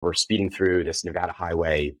We're speeding through this Nevada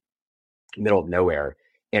highway, middle of nowhere.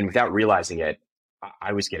 And without realizing it,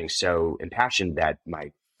 I was getting so impassioned that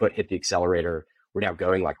my foot hit the accelerator. We're now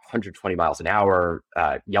going like 120 miles an hour,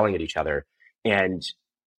 yelling at each other. And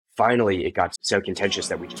finally, it got so contentious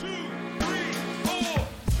that we just...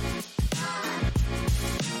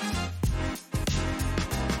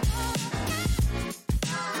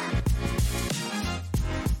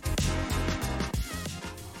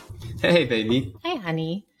 Hey, baby. Hi,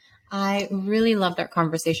 honey. I really loved our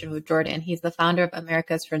conversation with Jordan. He's the founder of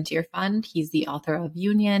America's Frontier Fund. He's the author of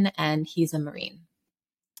Union, and he's a Marine.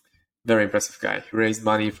 Very impressive guy. He raised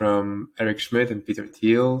money from Eric Schmidt and Peter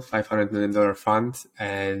Thiel, $500 million fund,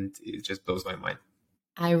 and it just blows my mind.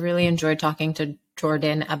 I really enjoyed talking to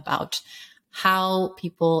Jordan about how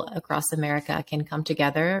people across America can come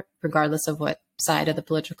together, regardless of what side of the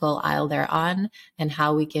political aisle they're on, and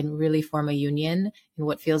how we can really form a union in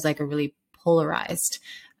what feels like a really polarized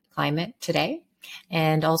climate today.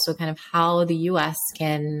 And also kind of how the U.S.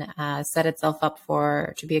 can set itself up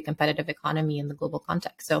to be a competitive economy in the global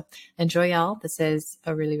context. So enjoy, y'all. This is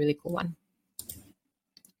a really, really cool one.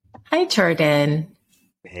 Hi, Jordan.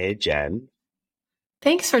 Hey, Jen.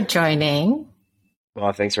 Thanks for joining.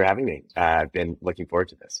 Well, thanks for having me. I've been looking forward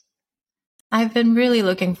to this. I've been really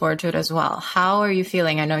looking forward to it as well. How are you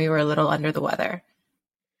feeling? I know you were a little under the weather.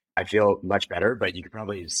 I feel much better, but you could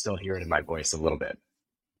probably still hear it in my voice a little bit.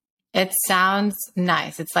 It sounds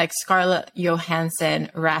nice. It's like Scarlett Johansson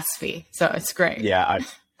raspy. So it's great. Yeah,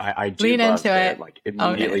 I do lean love into the, it. like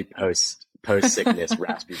immediately post sickness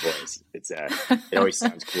raspy voice. It always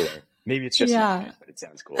sounds cooler. Maybe it's just my head, but it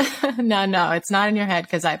sounds cool. No, it's not in your head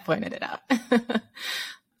because I pointed it out.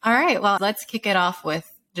 All right. Well, let's kick it off with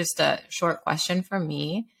just a short question from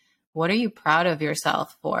me. What are you proud of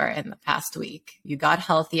yourself for in the past week? You got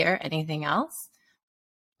healthier. Anything else?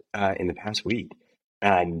 In the past week,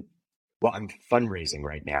 well, I'm fundraising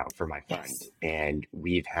right now for my fund, and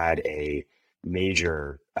we've had a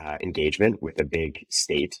major engagement with a big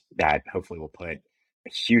state that hopefully will put a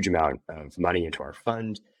huge amount of money into our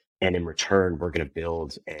fund. And in return, we're going to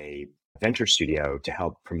build a venture studio to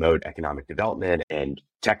help promote economic development and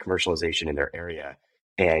tech commercialization in their area.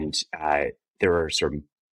 And there were sort of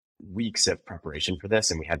weeks of preparation for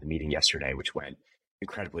this, and we had the meeting yesterday, which went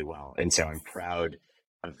incredibly well. And so I'm proud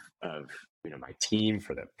of my team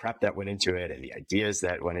for the prep that went into it and the ideas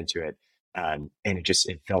that went into it. And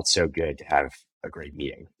it felt so good to have a great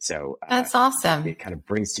meeting. So that's awesome. It kind of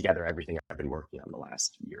brings together everything I've been working on the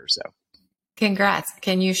last year or so. Congrats.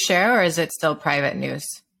 Can you share, or is it still private news?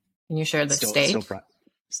 Can you share the state?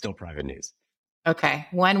 Still private news. Okay.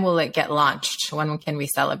 When will it get launched? When can we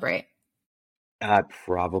celebrate?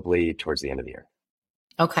 Probably towards the end of the year.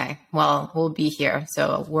 Okay. Well, we'll be here.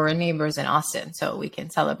 So we're neighbors in Austin, so we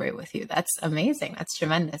can celebrate with you. That's amazing. That's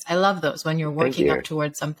tremendous. I love those when you're working up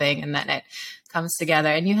towards something and then it comes together,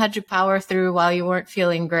 and you had to power through while you weren't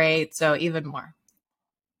feeling great. So even more.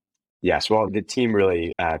 Yes. Well, the team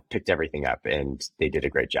really picked everything up and they did a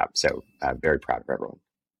great job. So I'm very proud of everyone.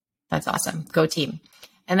 That's awesome. Go team.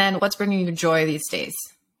 And then what's bringing you joy these days?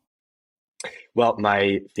 Well,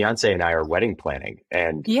 my fiance and I are wedding planning,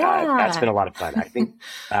 and that's been a lot of fun. I think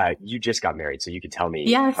you just got married, so you could tell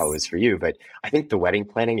me how it was for you. But I think the wedding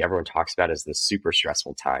planning everyone talks about is the super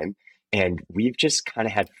stressful time. And we've just kind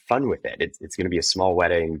of had fun with it. It's going to be a small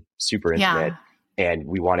wedding, super intimate. And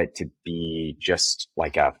we want it to be just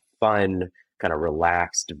like a fun, kind of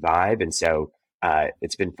relaxed vibe. And so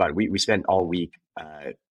it's been fun. We spent all week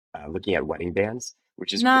looking at wedding bands,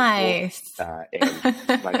 which is nice. Cool.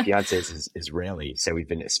 And my fiance is Israeli, so we've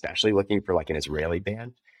been especially looking for like an Israeli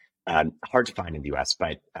band. Hard to find in the US,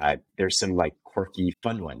 but there's some like quirky,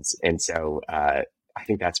 fun ones, and so I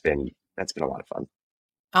think that's been a lot of fun.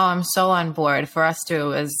 Oh, I'm so on board. For us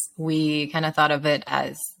too, is we kind of thought of it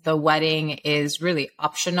as the wedding is really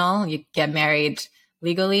optional. You get married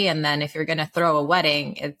legally, and then if you're going to throw a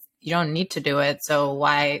wedding, you don't need to do it. So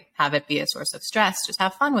why have it be a source of stress? Just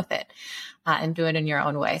have fun with it and do it in your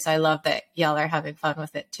own way. So I love that y'all are having fun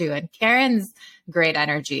with it too. And Karen's great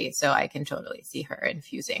energy. So I can totally see her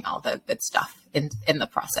infusing all the good stuff in the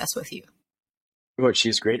process with you. Well, she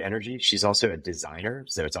has great energy. She's also a designer,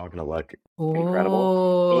 so it's all going to look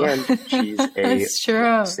incredible. And she's a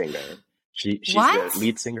rock singer. She's the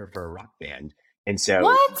lead singer for a rock band. And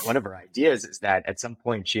so one of her ideas is that at some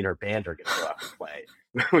point she and her band are going to go out and play,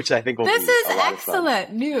 which I think will be a lot of fun. This is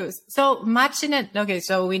excellent news. So Marcin,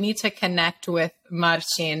 so we need to connect with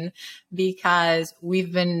Marcin because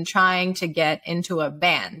we've been trying to get into a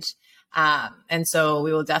band. And so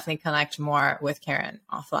we will definitely connect more with Karen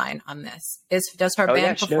offline on this. Does her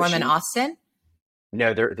band perform in Austin?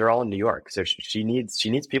 No, they're all in New York. So she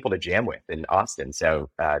needs people to jam with in Austin. So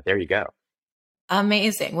there you go.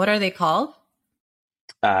 Amazing. What are they called?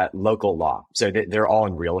 Local law. So they're all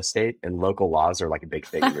in real estate, and local laws are like a big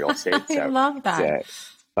thing in real estate. I So love it's that. a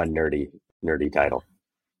fun, nerdy title.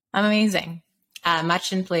 Amazing.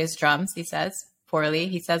 Machin plays drums, he says. Poorly.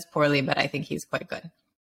 He says poorly, but I think he's quite good.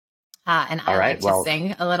 And All I right. like to Well,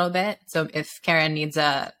 sing a little bit. So if Karen needs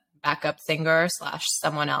a backup singer /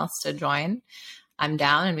 someone else to join, I'm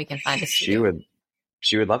down and we can find a she studio. would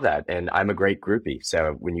she would love that, and I'm a great groupie.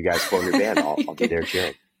 So when you guys form your band, I'll be there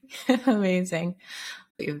cheering. Amazing.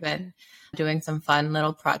 We've been doing some fun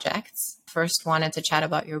little projects. First, wanted to chat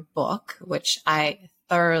about your book, which I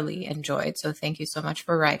thoroughly enjoyed. So thank you so much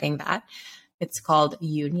for writing that. It's called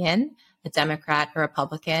Union, a Democrat, a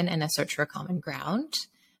Republican, and a Search for Common Ground.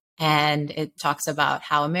 And it talks about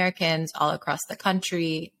how Americans all across the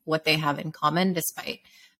country, what they have in common despite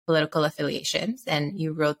political affiliations. And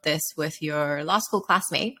you wrote this with your law school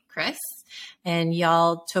classmate, Chris, and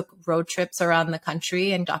y'all took road trips around the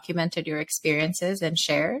country and documented your experiences and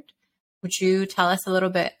shared. Would you tell us a little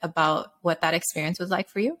bit about what that experience was like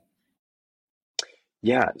for you?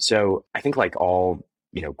 Yeah. So I think like all,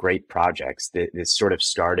 great projects, this sort of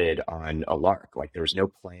started on a lark. Like there was no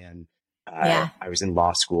plan. Yeah. I was in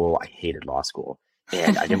law school. I hated law school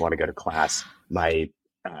and I didn't want to go to class. My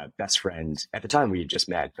best friend at the time we had just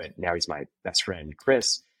met, but now he's my best friend,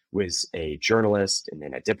 Chris, was a journalist and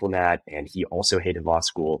then a diplomat, and he also hated law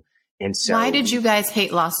school. And Why so did you guys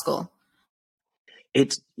hate law school? I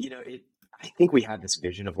think we had this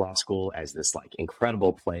vision of law school as this like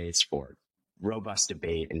incredible place for robust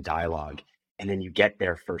debate and dialogue. And then you get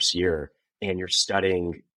there first year and you're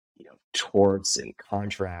studying, torts and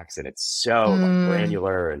contracts, and it's so like Mm,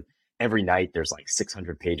 granular. And every night there's like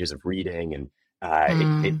 600 pages of reading, and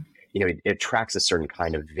mm, it tracks a certain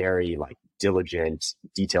kind of very like diligent,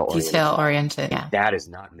 detail oriented detail thought. oriented. And Yeah. that is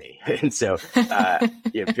not me. And so,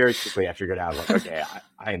 very quickly I figured out like, okay,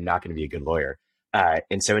 I am not going to be a good lawyer.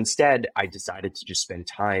 And so instead, I decided to just spend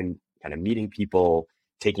time kind of meeting people,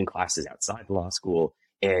 taking classes outside law school.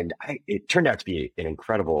 And it turned out to be an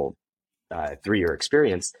incredible 3-year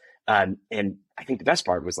experience. And I think the best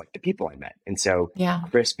part was like the people I met. And so Yeah.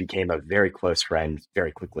 Chris became a very close friend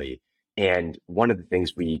very quickly. And one of the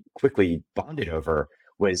things we quickly bonded over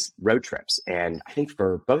was road trips. And I think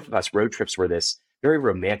for both of us, road trips were this very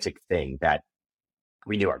romantic thing that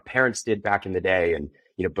we knew our parents did back in the day. And,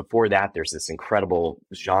 before that, there's this incredible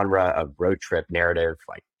genre of road trip narrative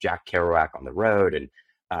like Jack Kerouac on the road and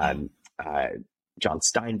Yeah. John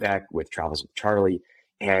Steinbeck with Travels with Charlie.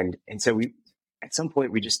 And so at some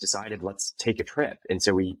point, we just decided, let's take a trip. And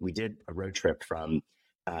so we did a road trip from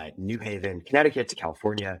New Haven, Connecticut to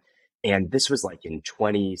California. And this was like in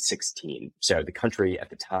 2016. So the country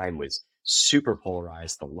at the time was super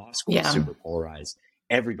polarized. The law school was Yeah. super polarized.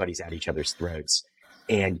 Everybody's at each other's throats.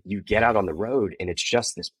 And you get out on the road and it's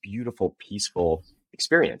just this beautiful, peaceful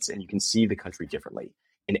experience. And you can see the country differently.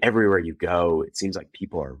 And everywhere you go, it seems like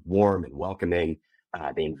people are warm and welcoming.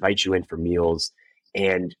 They invite you in for meals.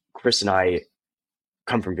 And Chris and I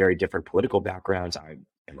come from very different political backgrounds. I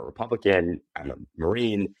am a Republican. I'm a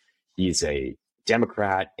Marine. He's a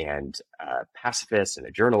Democrat and a pacifist and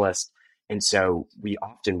a journalist. And so we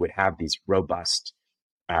often would have these robust,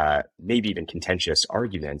 maybe even contentious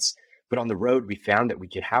arguments. But on the road, we found that we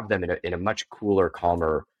could have them in a much cooler,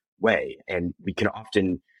 calmer way. And we can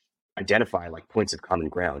often identify like points of common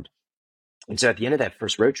ground. And so at the end of that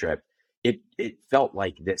first road trip, it felt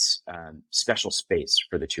like this special space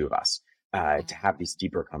for the two of us to have these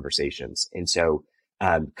deeper conversations. And so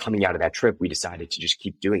coming out of that trip, we decided to just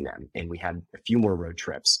keep doing them. And we had a few more road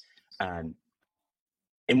trips. And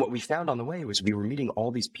what we found on the way was we were meeting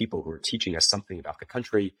all these people who were teaching us something about the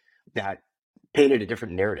country that painted a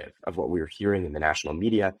different narrative of what we were hearing in the national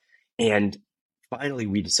media. And finally,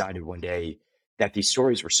 we decided one day that these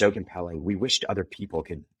stories were so compelling, we wished other people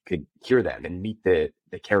could hear them and meet the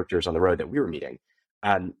characters on the road that we were meeting.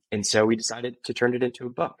 And so we decided to turn it into a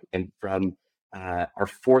book. And from our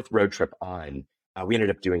fourth road trip on, we ended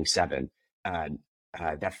up doing 7.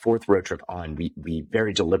 That fourth road trip on, we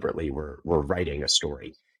very deliberately were writing a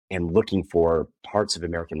story and looking for parts of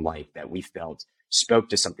American life that we felt spoke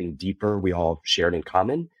to something deeper we all shared in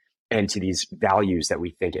common, and to these values that we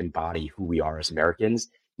think embody who we are as Americans,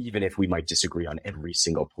 even if we might disagree on every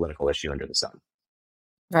single political issue under the sun.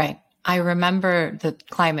 Right. I remember the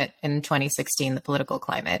climate in 2016, the political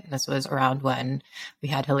climate. This was around when we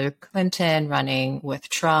had Hillary Clinton running with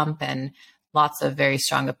Trump and lots of very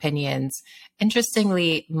strong opinions.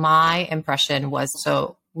 Interestingly, my impression was,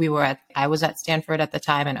 I was at Stanford at the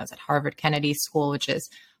time and I was at Harvard Kennedy School, which is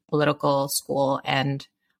political school, and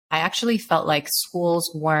I actually felt like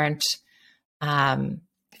schools weren't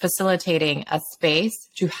facilitating a space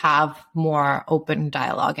to have more open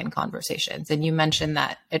dialogue and conversations. And you mentioned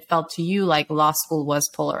that it felt to you like law school was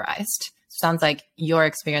polarized. Sounds like your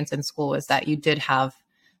experience in school was that you did have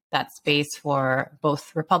that space for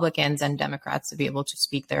both Republicans and Democrats to be able to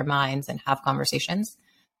speak their minds and have conversations.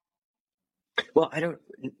 Well,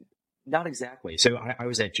 not exactly. So I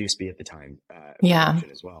was at GSB at the time Yeah.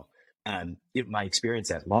 as well. My experience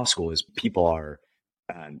at law school is people are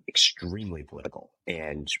extremely political,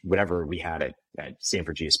 and whatever we had at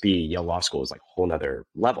Stanford GSB, Yale Law School is like a whole nother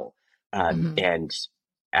level. And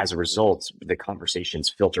as a result, the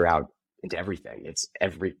conversations filter out into everything. It's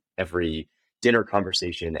every dinner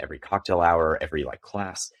conversation, every cocktail hour, every like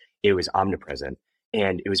class. It was omnipresent,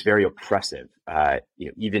 and it was very oppressive.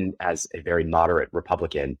 Even as a very moderate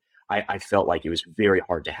Republican, I felt like it was very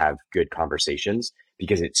hard to have good conversations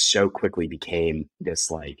because it so quickly became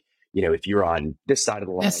this like, if you're on this side of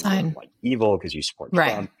the line, you're like evil because you support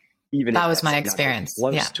Trump. Even that if was my that's experience.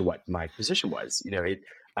 not close to what my position was.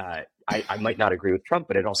 I might not agree with Trump,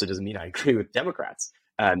 but it also doesn't mean I agree with Democrats.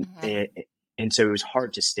 And so it was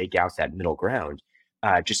hard to stake out that middle ground,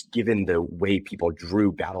 just given the way people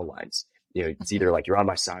drew battle lines. It's either like you're on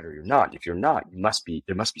my side or you're not. If you're not, there must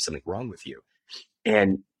be something wrong with you.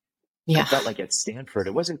 And I felt like at Stanford,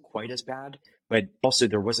 it wasn't quite as bad, but also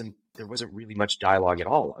there wasn't really much dialogue at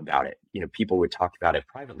all about it. People would talk about it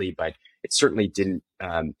privately, but it certainly didn't.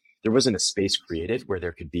 There wasn't a space created where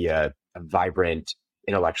there could be a vibrant,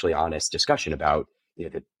 intellectually honest discussion about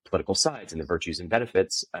the political sides and the virtues and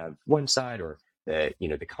benefits of one side or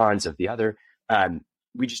the cons of the other.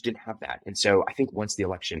 We just didn't have that, and so I think once the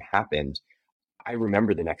election happened, I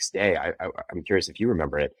remember the next day. I'm curious if you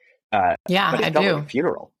remember it. But it felt do. like a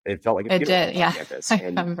funeral. It felt like a funeral. It did, yeah. Campus. I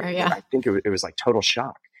remember, yeah. I think it was like total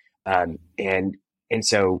shock. And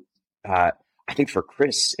so I think for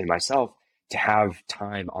Chris and myself to have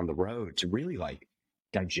time on the road to really like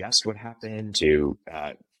digest what happened, to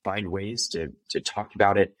find ways to talk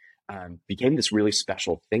about it, became this really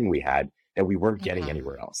special thing we had that we weren't getting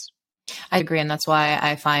anywhere else. I agree. And that's why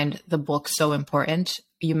I find the book so important.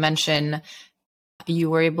 You mentioned you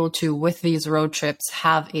were able to, with these road trips,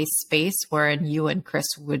 have a space wherein you and Chris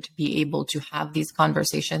would be able to have these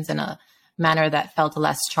conversations in a manner that felt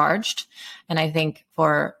less charged. And I think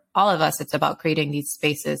for all of us, it's about creating these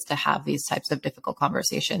spaces to have these types of difficult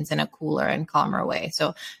conversations in a cooler and calmer way.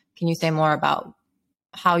 So can you say more about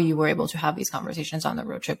how you were able to have these conversations on the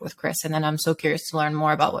road trip with Chris? And then I'm so curious to learn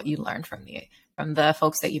more about what you learned from the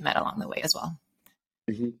folks that you met along the way as well.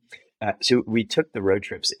 Mm-hmm. So we took the road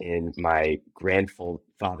trips in my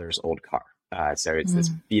grandfather's old car. So it's this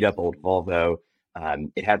beat up old Volvo.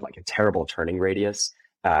 It had like a terrible turning radius.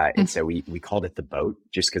 And so we called it the boat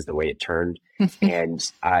just because the way it turned. And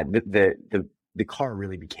the car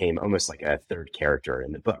really became almost like a third character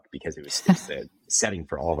in the book because it's the setting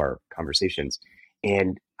for all of our conversations.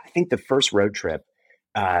 And I think the first road trip,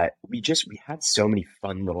 we had so many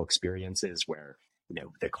fun little experiences where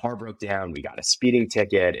the car broke down, we got a speeding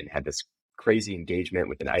ticket and had this crazy engagement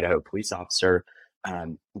with an Idaho police officer.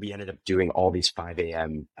 We ended up doing all these 5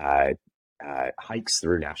 a.m. Hikes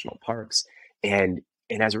through national parks. And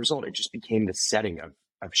as a result, it just became the setting of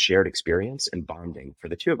shared experience and bonding for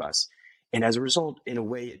the two of us. And as a result, in a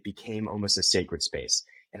way, it became almost a sacred space.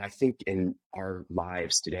 And I think in our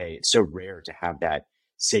lives today, it's so rare to have that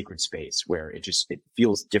sacred space where it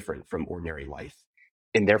feels different from ordinary life,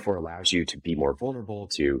 and therefore allows you to be more vulnerable,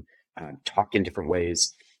 to talk in different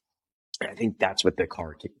ways. And I think that's what the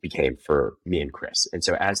car became for me and Chris. And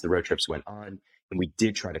so as the road trips went on, and we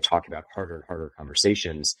did try to talk about harder and harder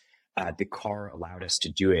conversations, the car allowed us to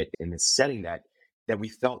do it in this setting that we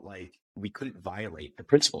felt like we couldn't violate the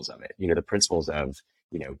principles of it. The principles of,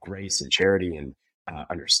 grace and charity and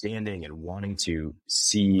understanding and wanting to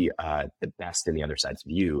see the best in the other side's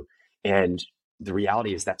view. And the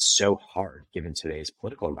reality is that's so hard given today's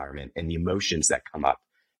political environment and the emotions that come up.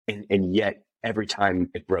 And yet every time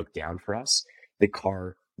it broke down for us, the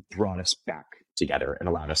car brought us back together and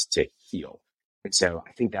allowed us to heal. And so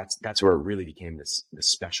I think that's where it really became this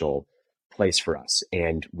special place for us.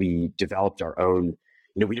 And we developed our own,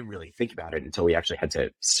 we didn't really think about it until we actually had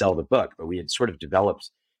to sell the book, but we had sort of developed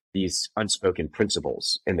these unspoken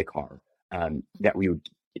principles in the car that we would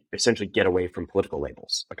essentially get away from political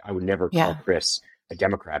labels. Like I would never call Chris a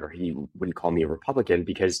Democrat, or he wouldn't call me a Republican,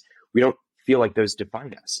 because we don't feel like those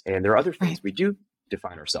define us. And there are other things we do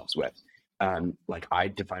define ourselves with. Like I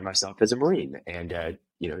define myself as a Marine and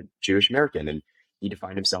Jewish American, and he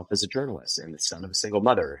defined himself as a journalist and the son of a single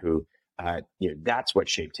mother who, that's what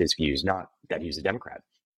shaped his views, not that he was a Democrat.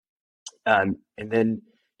 And then,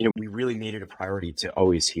 we really made it a priority to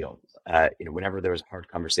always heal. Whenever there was a hard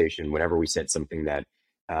conversation, whenever we said something that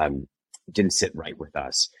didn't sit right with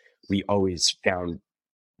us, we always found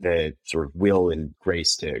the sort of will and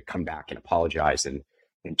grace to come back and apologize and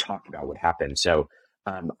talk about what happened. So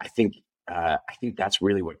I think that's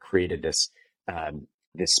really what created this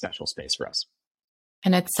special space for us.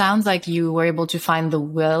 And it sounds like you were able to find the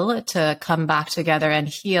will to come back together and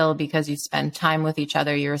heal because you spent time with each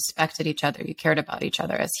other, you respected each other, you cared about each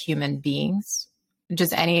other as human beings.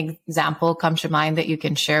 Does any example come to mind that you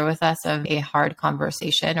can share with us of a hard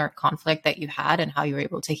conversation or conflict that you had and how you were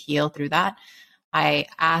able to heal through that? I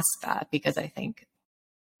ask that because I think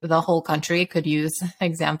the whole country could use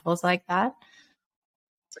examples like that.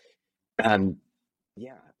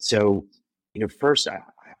 Yeah. So, first, I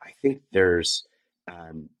think there's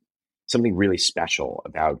something really special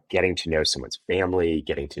about getting to know someone's family,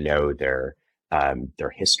 getting to know their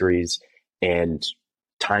histories, and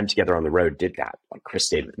time together on the road did that. Like Chris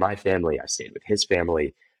stayed with my family, I stayed with his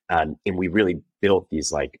family, and we really built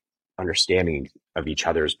these like understanding of each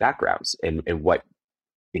other's backgrounds and what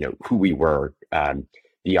who we were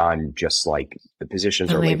beyond just like the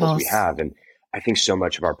positions or labels we have. And I think so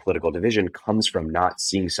much of our political division comes from not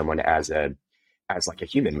seeing someone as like a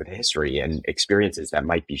human with a history and experiences that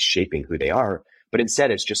might be shaping who they are, but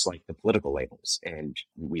instead it's just like the political labels, and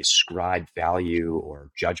we ascribe value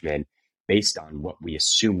or judgment based on what we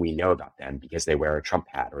assume we know about them because they wear a Trump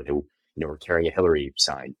hat or they are carrying a Hillary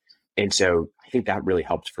sign. And so I think that really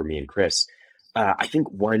helped for me and Chris. I think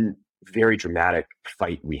one very dramatic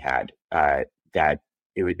fight we had that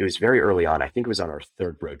it was very early on. I think it was on our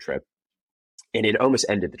third road trip, and it almost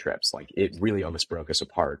ended the trips. Like it really almost broke us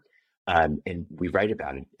apart. And we write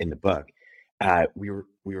about it in the book. We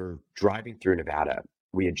were driving through Nevada.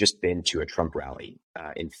 We had just been to a Trump rally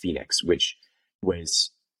in Phoenix, which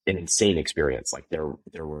was an insane experience. Like there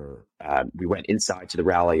were we went inside to the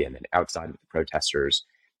rally and then outside with the protesters.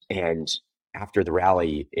 And after the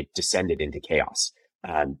rally, it descended into chaos.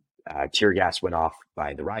 Tear gas went off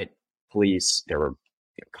by the riot police. There were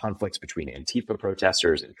conflicts between Antifa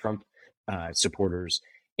protesters and Trump supporters.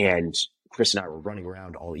 And Chris and I were running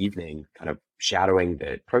around all evening, kind of shadowing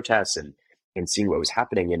the protests and seeing what was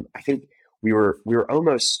happening. And I think we were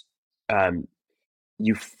almost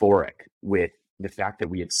euphoric with the fact that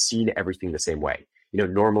we had seen everything the same way.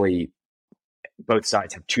 Normally both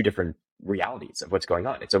sides have two different realities of what's going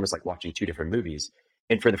on. It's almost like watching two different movies.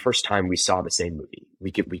 And for the first time, we saw the same movie.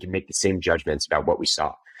 We could make the same judgments about what we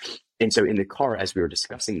saw. And so in the car, as we were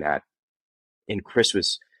discussing that, and Chris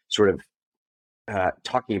was sort of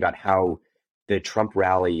talking about how the Trump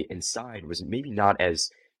rally inside was maybe not as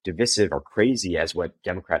divisive or crazy as what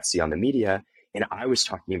Democrats see on the media. And I was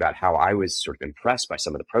talking about how I was sort of impressed by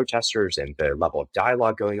some of the protesters and the level of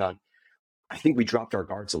dialogue going on. I think we dropped our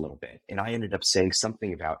guards a little bit. And I ended up saying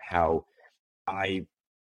something about how I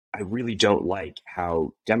really don't like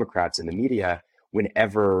how Democrats in the media,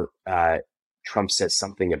 whenever Trump says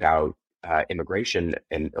something about immigration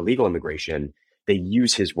and illegal immigration, they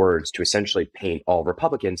use his words to essentially paint all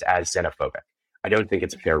Republicans as xenophobic. I don't think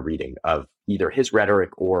it's a fair reading of either his rhetoric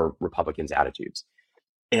or Republicans' attitudes.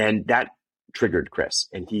 And that triggered Chris.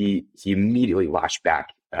 And he immediately lashed back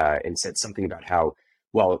and said something about how,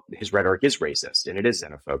 well, his rhetoric is racist and it is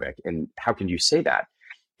xenophobic. And how can you say that?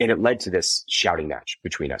 And it led to this shouting match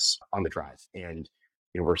between us on the drive. And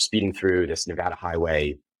we're speeding through this Nevada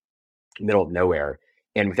highway, middle of nowhere.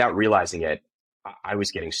 And without realizing it, I was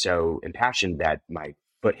getting so impassioned that my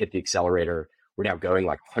foot hit the accelerator. We're now going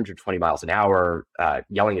like 120 miles an hour,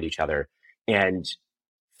 yelling at each other. And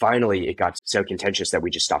finally, it got so contentious that we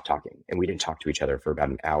just stopped talking and we didn't talk to each other for about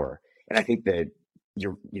an hour. And I think that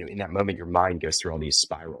in that moment, your mind goes through all these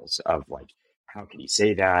spirals of like, how can you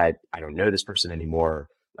say that? I don't know this person anymore.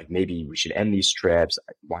 Like maybe we should end these trips.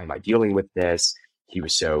 Why am I dealing with this? He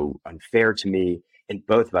was so unfair to me. And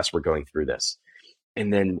both of us were going through this.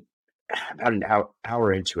 And then about an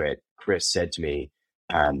hour into it, Chris said to me,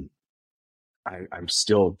 I'm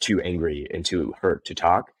still too angry and too hurt to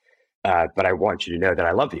talk, but I want you to know that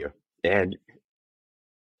I love you. And it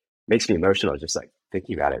makes me emotional just like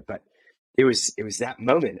thinking about it. But it was that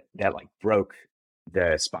moment that like broke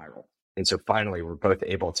the spiral. And so finally we're both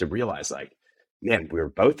able to realize like, man, we were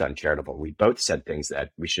both uncharitable. We both said things that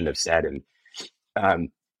we shouldn't have said. And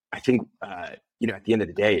I think, at the end of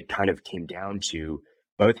the day, it kind of came down to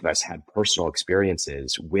both of us had personal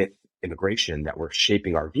experiences with immigration that were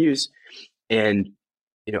shaping our views. And,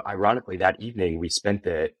 ironically, that evening we spent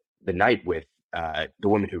the night with the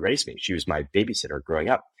woman who raised me. She was my babysitter growing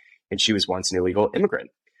up, and she was once an illegal immigrant.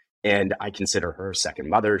 And I consider her a second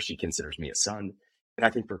mother. She considers me a son. And I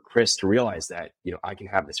think for Chris to realize that, I can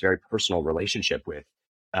have this very personal relationship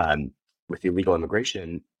um, with illegal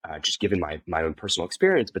immigration, just given my own personal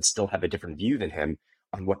experience, but still have a different view than him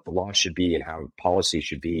on what the law should be and how policy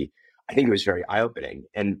should be. I think it was very eye-opening.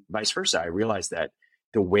 And vice versa, I realized that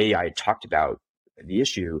the way I talked about the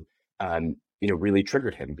issue, really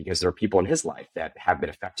triggered him, because there are people in his life that have been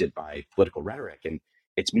affected by political rhetoric, and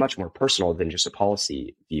it's much more personal than just a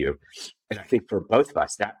policy view. And I think for both of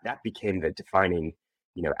us, that became the defining,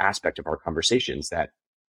 aspect of our conversations, that,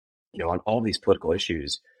 on all these political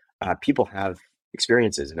issues, people have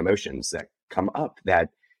experiences and emotions that come up that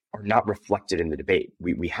are not reflected in the debate.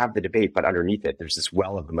 We have the debate, but underneath it, there's this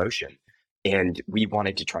well of emotion. And we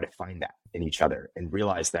wanted to try to find that in each other and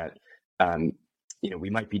realize that, we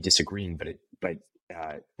might be disagreeing, but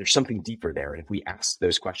there's something deeper there. And if we ask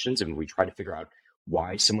those questions and we try to figure out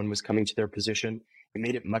why someone was coming to their position, it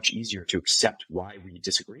made it much easier to accept why we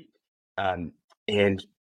disagreed. And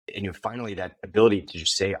finally, that ability to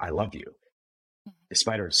just say, "I love you,"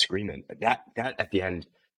 despite our disagreement, that at the end,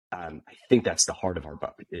 I think that's the heart of our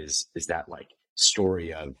book, is that like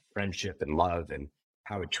story of friendship and love and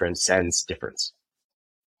how it transcends difference.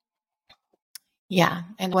 Yeah.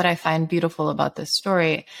 And what I find beautiful about this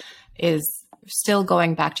story is still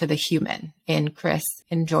going back to the human in Chris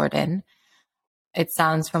and Jordan. It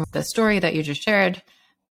sounds from the story that you just shared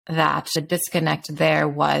that the disconnect there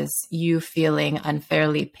was you feeling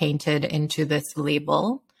unfairly painted into this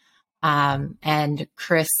label, and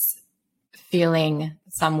Chris feeling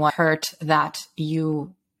somewhat hurt that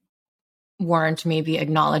you weren't maybe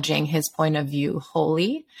acknowledging his point of view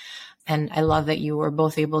wholly. And I love that you were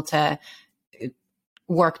both able to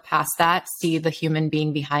work past that, see the human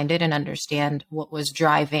being behind it, and understand what was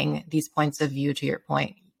driving these points of view. To your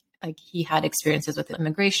point, like, he had experiences with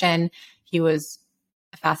immigration. He was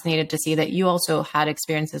fascinated to see that you also had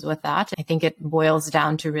experiences with that. I think it boils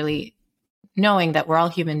down to really knowing that we're all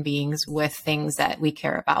human beings with things that we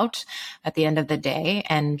care about at the end of the day,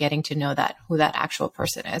 and getting to know that who that actual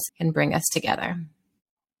person is can bring us together.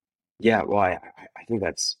 Yeah, well, I think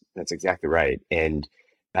that's exactly right. And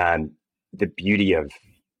the beauty of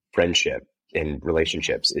friendship and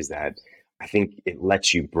relationships is that I think it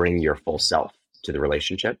lets you bring your full self to the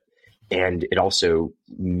relationship, and it also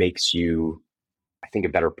makes you, I think, a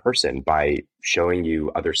better person by showing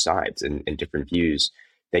you other sides and different views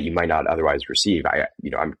that you might not otherwise receive.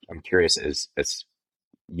 I'm curious, as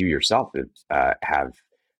you yourself have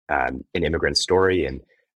an immigrant story, and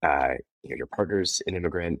your partner's an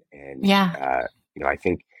immigrant, and Yeah. I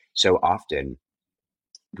think so often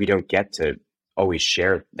we don't get to always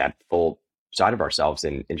share that full side of ourselves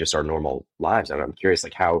in just our normal lives. And I'm curious,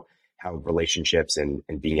 like how relationships and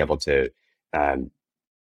being able to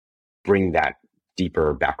bring that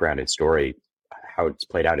deeper background and story, how it's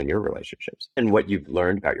played out in your relationships, and what you've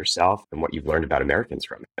learned about yourself and what you've learned about Americans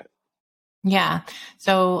from it. Yeah.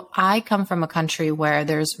 So I come from a country where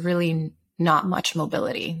there's really not much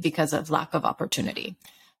mobility because of lack of opportunity.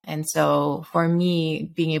 And so for me,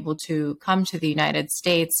 being able to come to the United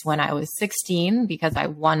States when I was 16, because I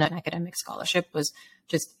won an academic scholarship, was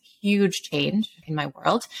just huge change in my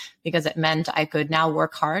world, because it meant I could now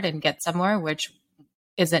work hard and get somewhere, which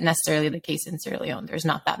isn't necessarily the case in Sierra Leone. There's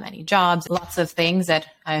not that many jobs, lots of things that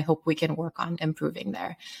I hope we can work on improving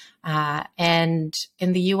there. And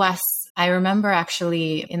in the US, I remember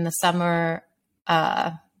actually in the summer,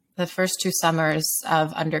 the first 2 summers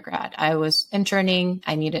of undergrad, I was interning.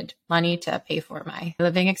 I needed money to pay for my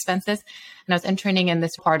living expenses. And I was interning in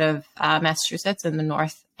this part of Massachusetts in the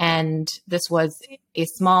north. And this was a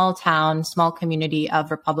small town, small community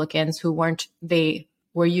of Republicans who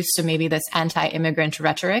were used to maybe this anti-immigrant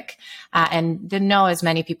rhetoric, and didn't know as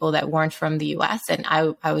many people that weren't from the US. And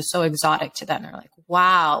I was so exotic to them. They're like,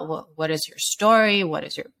 wow, what is your story? What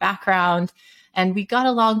is your background? And we got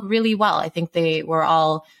along really well. I think they were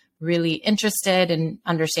all really interested in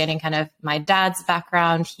understanding kind of my dad's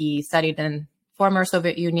background. He studied in former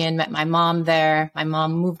Soviet Union, met my mom there. My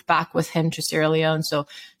mom moved back with him to Sierra Leone. So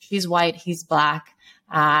she's white, he's black.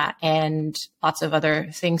 And lots of other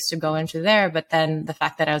things to go into there. But then the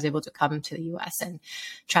fact that I was able to come to the US and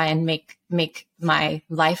try and make my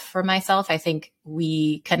life for myself, I think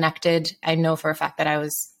we connected. I know for a fact that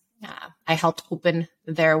I helped open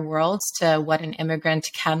their worlds to what an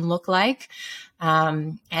immigrant can look like.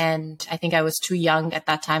 And I think I was too young at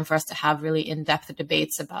that time for us to have really in-depth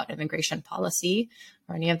debates about immigration policy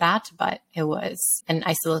or any of that. But it was, and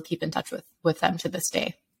I still keep in touch with them to this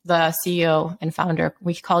day. The CEO and founder,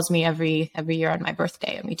 he calls me every year on my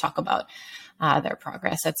birthday, and we talk about their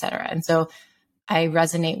progress, et cetera. And so I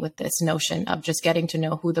resonate with this notion of just getting to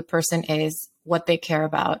know who the person is, what they care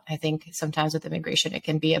about. I think sometimes with immigration, it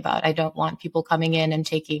can be about, I don't want people coming in and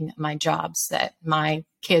taking my jobs that my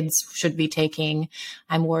kids should be taking.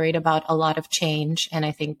 I'm worried about a lot of change. And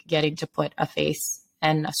I think getting to put a face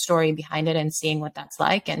and a story behind it and seeing what that's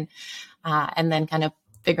like, and then kind of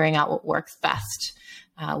figuring out what works best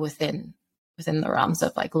within the realms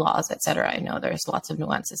of like laws, et cetera. I know there's lots of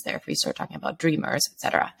nuances there if we start talking about dreamers, et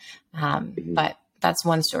cetera. But that's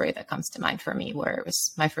one story that comes to mind for me, where it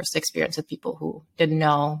was my first experience with people who didn't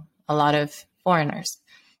know a lot of foreigners.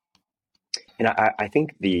 And I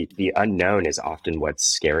think the unknown is often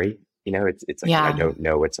what's scary. It's like, when I don't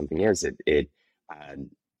know what something is,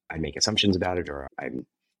 I make assumptions about it, or I'm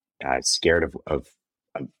scared of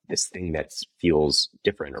this thing that feels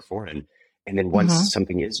different or foreign. And then once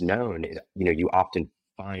something is known, you often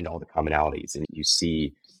find all the commonalities, and you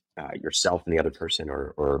see yourself in the other person,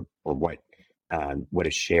 or what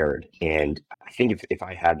is shared. And I think if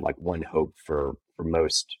I had like one hope for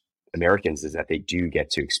most Americans, is that they do get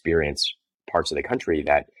to experience parts of the country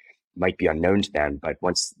that might be unknown to them, but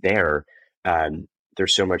once there,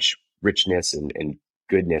 there's so much richness and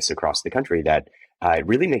goodness across the country that it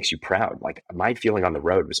really makes you proud. Like, my feeling on the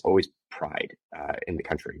road was always pride in the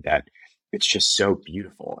country, that it's just so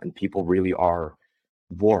beautiful, and people really are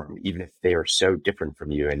warm, even if they are so different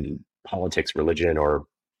from you in politics, religion, or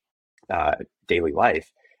daily life.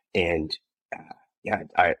 And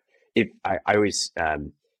I always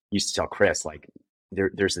used to tell Chris, like,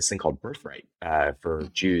 there's this thing called birthright for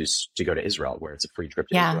Jews to go to Israel, where it's a free trip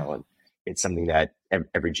to Israel, and it's something that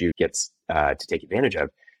every Jew gets to take advantage of.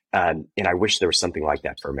 And I wish there was something like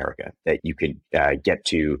that for America, that you could get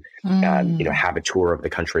to, have a tour of the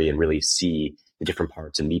country and really see the different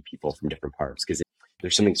parts and meet people from different parts, because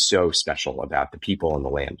there's something so special about the people and the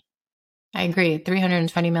land. I agree.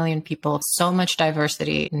 320 million people, so much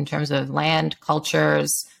diversity in terms of land,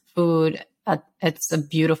 cultures, food. It's a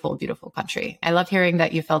beautiful, beautiful country. I love hearing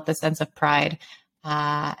that you felt the sense of pride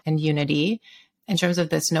and unity. In terms of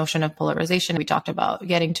this notion of polarization, we talked about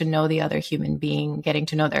getting to know the other human being, getting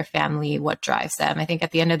to know their family, what drives them. I think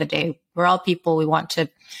at the end of the day, we're all people. We want to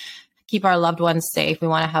keep our loved ones safe. We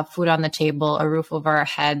want to have food on the table, a roof over our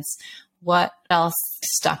heads. What else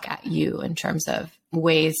stuck at you in terms of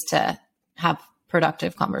ways to have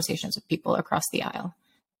productive conversations with people across the aisle?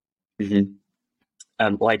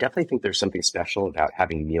 Well, I definitely think there's something special about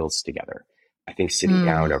having meals together. I think sitting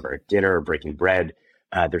down over a dinner, breaking bread,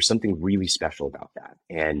 there's something really special about that.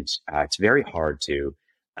 And it's very hard to,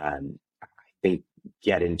 I think,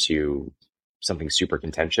 get into something super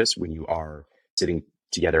contentious when you are sitting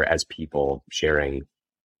together as people sharing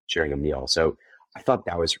a meal. So I thought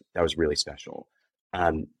that was really special.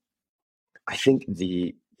 I think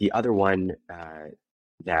the other one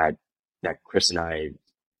that Chris and I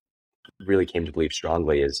really came to believe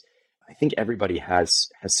strongly is, I think everybody has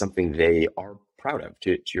something they are proud of,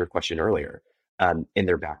 to your question earlier, in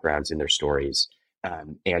their backgrounds, in their stories.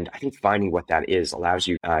 And I think finding what that is allows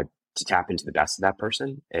you to tap into the best of that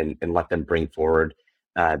person, and let them bring forward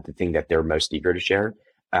the thing that they're most eager to share.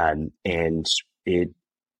 And it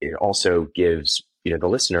also gives, the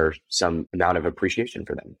listener some amount of appreciation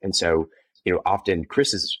for them. And so, often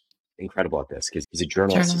Chris is incredible at this, because he's a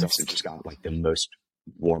journalist. He's also just got like the most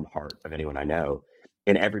warm heart of anyone I know.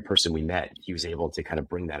 And every person we met, he was able to kind of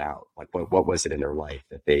bring that out. Like, what was it in their life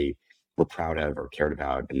that they were proud of or cared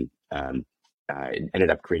about, and it ended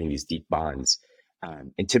up creating these deep bonds.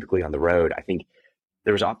 And typically on the road, I think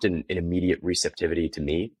there was often an immediate receptivity to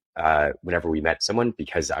me whenever we met someone,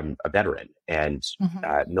 because I'm a veteran, and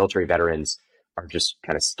military veterans are just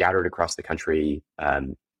kind of scattered across the country.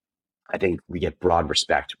 I think we get broad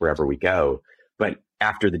respect wherever we go. But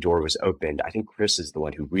after the door was opened, I think Chris is the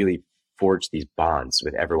one who really forged these bonds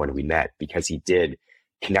with everyone we met, because he did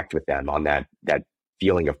connect with them on that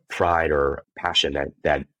feeling of pride or passion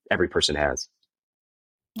that every person has.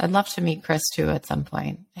 I'd love to meet Chris too at some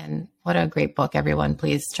point. And what a great book. Everyone,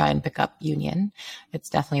 please try and pick up Union. It's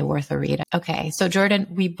definitely worth a read. Okay. So Jordan,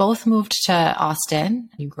 we both moved to Austin.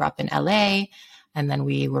 You grew up in LA, and then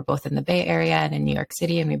we were both in the Bay Area and in New York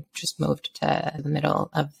City, and we just moved to the middle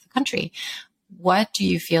of the country. What do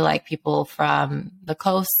you feel like people from the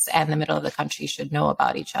coasts and the middle of the country should know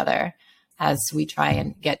about each other as we try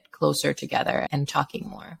and get closer together and talking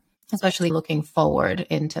more, especially looking forward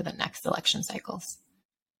into the next election cycles?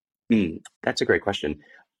 That's a great question.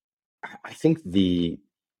 I think the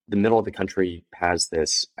middle of the country has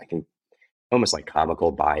this, I think, almost like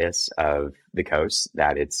comical bias of the coast,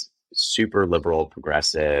 that it's super liberal,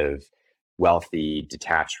 progressive, wealthy,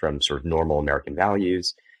 detached from sort of normal American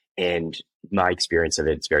values. And my experience of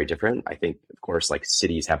it's very different. I think, of course, like,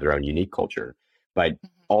 cities have their own unique culture, but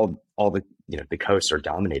all the the coasts are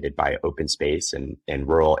dominated by open space and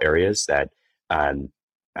rural areas that um,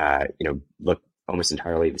 look almost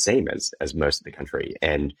entirely the same as most of the country,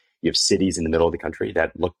 and you have cities in the middle of the country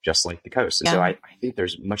that look just like the coast. And so Yeah. I think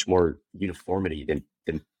there's much more uniformity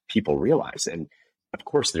than people realize. And of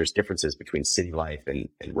course, there's differences between city life and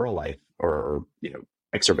rural life, or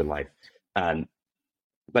exurban life. Um,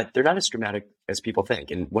 but they're not as dramatic as people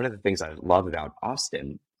think. And one of the things I love about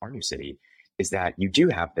Austin, our new city, is that you do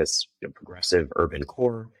have this progressive urban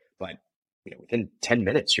core, but within 10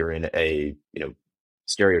 minutes you're in a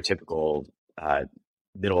stereotypical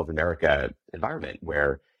middle of America environment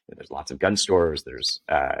where there's lots of gun stores, there's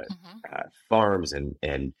farms,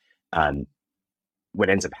 and um, what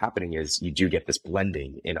ends up happening is you do get this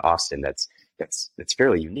blending in Austin that's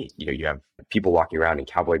fairly unique. You have people walking around in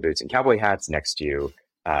cowboy boots and cowboy hats next to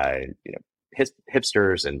uh,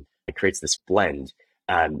 hipsters, and it creates this blend.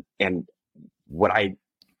 And what I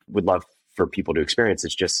would love for people to experience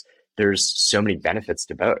is just there's so many benefits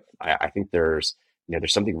to both. I think there's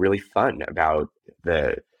something really fun about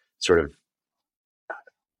the sort of,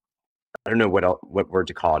 I don't know what word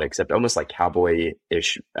to call it, except almost like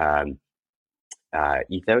cowboy-ish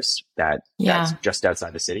ethos that's just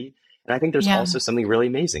outside the city. And I think there's also something really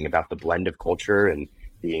amazing about the blend of culture and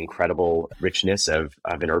the incredible richness of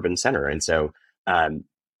an urban center. And so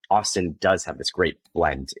Austin does have this great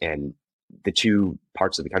blend, and the two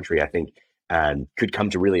parts of the country, I think, could come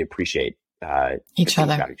to really appreciate each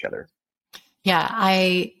other. Yeah,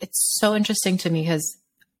 it's so interesting to me because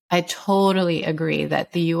I totally agree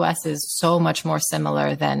that the US is so much more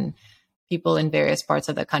similar than people in various parts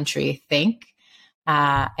of the country think.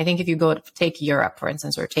 I think if you take Europe, for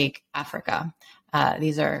instance, or take Africa,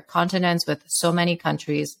 these are continents with so many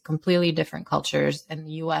countries, completely different cultures. And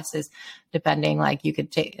the US is depending, like you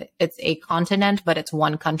could take, it's a continent, but it's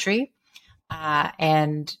one country.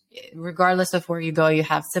 And regardless of where you go, you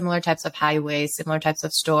have similar types of highways, similar types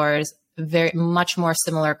of stores, very much more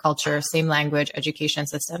similar culture, same language, education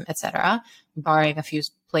system, etc., barring a few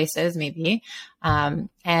places maybe.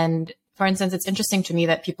 And for instance, it's interesting to me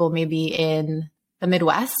that people maybe in the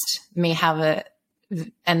Midwest may have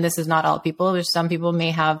and this is not all people, there's some people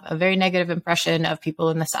may have a very negative impression of people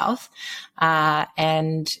in the South.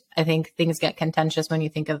 And I think things get contentious when you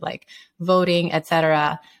think of like voting,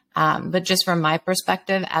 etc. But just from my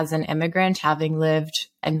perspective as an immigrant, having lived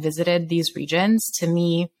and visited these regions, to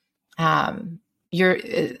me,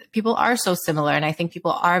 people are so similar. And I think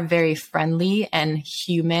people are very friendly and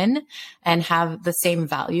human and have the same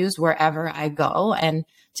values wherever I go. And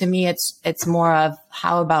to me, it's more of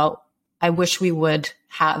how about, I wish we would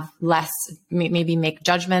have less, maybe make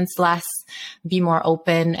judgments less, be more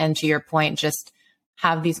open. And to your point, just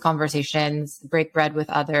have these conversations, break bread with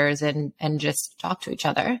others, and just talk to each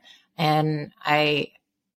other. And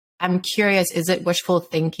I'm curious, is it wishful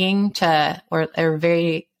thinking or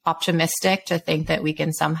very optimistic to think that we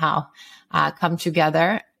can somehow come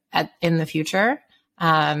together in the future?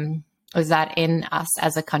 Is that in us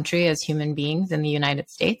as a country, as human beings in the United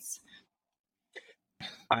States?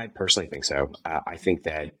 I personally think so. I think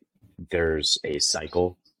that there's a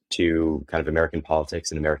cycle to kind of American politics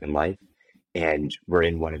and American life. And we're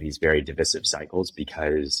in one of these very divisive cycles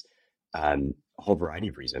because a whole variety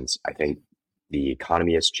of reasons. I think the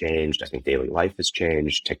economy has changed. I think daily life has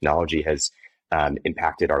changed. Technology has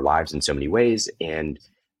impacted our lives in so many ways. And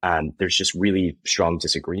there's just really strong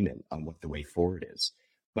disagreement on what the way forward is.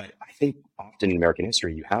 But I think often in American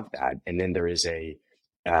history, you have that. And then there is a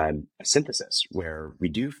synthesis where we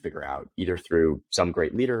do figure out, either through some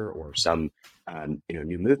great leader or some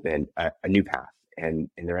new movement, a new path. And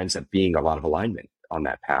there ends up being a lot of alignment on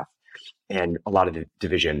that path. And a lot of the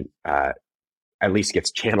division at least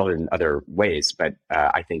gets channeled in other ways, but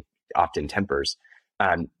I think often tempers.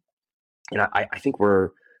 And I think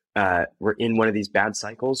we're in one of these bad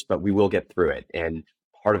cycles, but we will get through it. And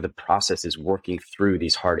part of the process is working through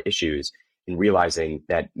these hard issues and realizing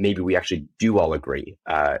that maybe we actually do all agree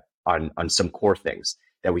on some core things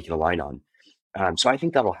that we can align on. So I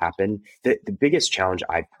think that'll happen. The biggest challenge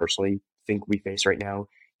I personally think we face right now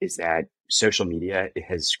is that social media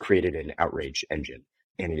has created an outrage engine,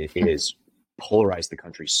 and it has polarized the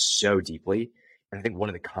country so deeply. And I think one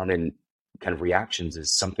of the common kind of reactions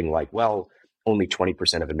is something like, well, only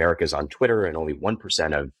 20% of America is on Twitter, and only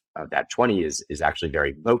 1% of that 20 is actually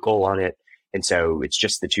very vocal on it. And so it's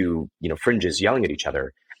just the two, fringes yelling at each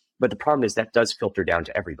other. But the problem is that does filter down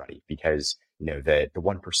to everybody, because, the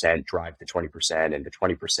 1% drive the 20%, and the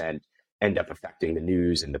 20% end up affecting the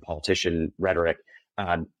news and the politician rhetoric.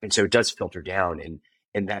 And so it does filter down,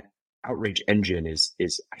 and that outrage engine is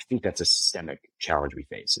I think that's a systemic challenge we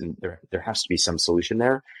face, and there has to be some solution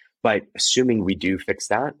there. But assuming we do fix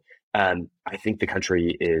that, I think the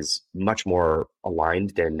country is much more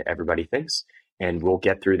aligned than everybody thinks, and we'll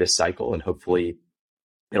get through this cycle, and hopefully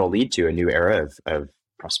it'll lead to a new era of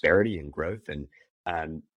prosperity and growth and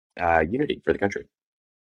unity for the country.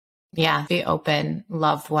 Yeah, be open,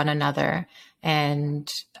 love one another, and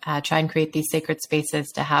try and create these sacred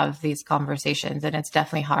spaces to have these conversations. And it's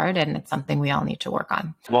definitely hard, and it's something we all need to work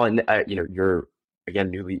on. Well, and you're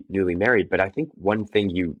again newly married, but I think one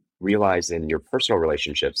thing you realize in your personal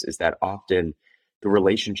relationships is that often the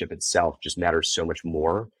relationship itself just matters so much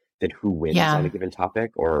more than who wins on a Yeah. given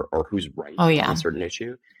topic or who's right Oh, on a yeah. certain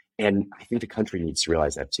issue. And I think the country needs to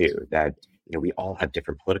realize that too, that we all have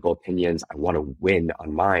different political opinions. I want to win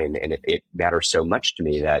on mine, and it matters so much to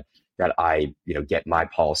me that I get my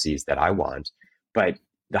policies that I want. But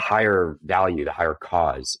the higher value, the higher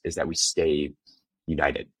cause is that we stay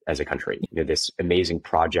united as a country. This amazing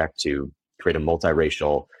project to create a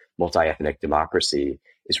multiracial, multi-ethnic democracy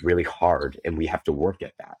is really hard, and we have to work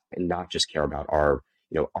at that and not just care about our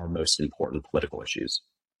most important political issues.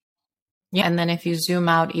 Yeah. And then if you zoom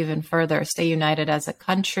out even further, stay united as a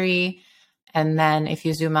country. And then if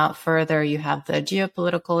you zoom out further, you have the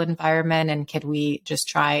geopolitical environment. And can we just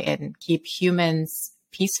try and keep humans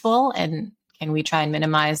peaceful? And can we try and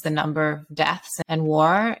minimize the number of deaths and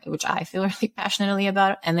war, which I feel really passionately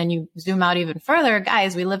about? And then you zoom out even further,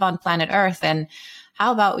 guys, we live on planet Earth. And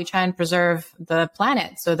how about we try and preserve the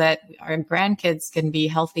planet so that our grandkids can be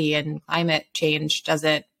healthy and climate change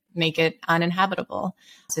doesn't make it uninhabitable?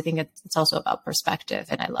 So I think it's also about perspective.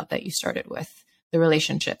 And I love that you started with the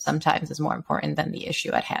relationship sometimes is more important than the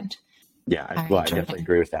issue at hand. Yeah, All well, right, I definitely Jordan.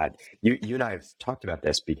 agree with that. You and I have talked about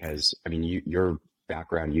this because, I mean, your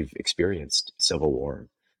background, you've experienced civil war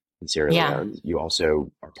in Sierra Yeah. Leone. You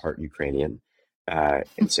also are part Ukrainian,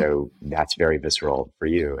 and so that's very visceral for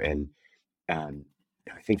you. And um,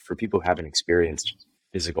 I think for people who haven't experienced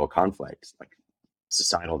physical conflict, like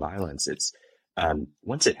societal violence, it's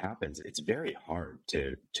once it happens, it's very hard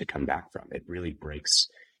to come back from. It really breaks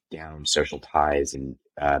down social ties, and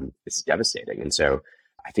it's devastating. And so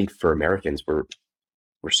I think for Americans, we're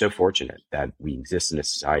so fortunate that we exist in a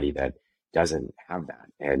society that doesn't have that.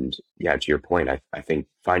 And yeah, to your point, I think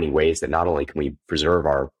finding ways that not only can we preserve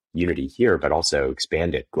our unity here, but also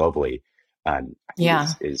expand it globally, I think Yeah.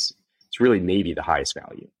 is it's really maybe the highest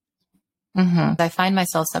value. I find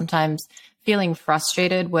myself sometimes feeling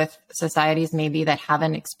frustrated with societies maybe that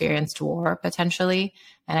haven't experienced war potentially.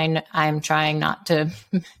 And I'm trying not to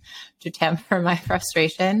to temper my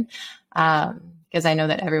frustration because I know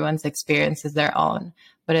that everyone's experience is their own.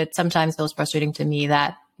 But it sometimes feels frustrating to me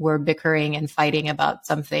that we're bickering and fighting about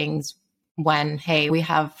some things when, hey, we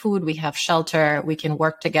have food, we have shelter, we can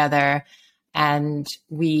work together, and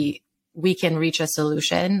we can reach a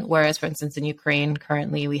solution. Whereas, for instance, in Ukraine,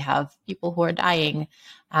 currently we have people who are dying.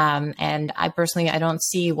 And I personally, I don't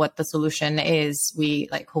see what the solution is.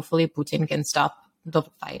 Hopefully Putin can stop the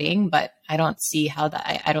fighting, but I don't see how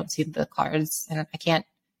that, I don't see the cards, and I can't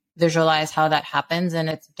visualize how that happens. And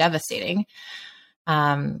it's devastating.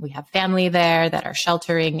 We have family there that are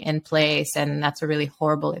sheltering in place, and that's a really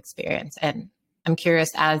horrible experience. And I'm curious,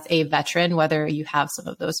 as a veteran, whether you have some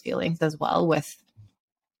of those feelings as well with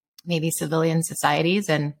maybe civilian societies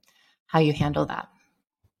and how you handle that.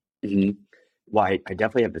 Mhm. Well, I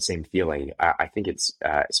definitely have the same feeling. I think it's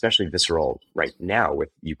especially visceral right now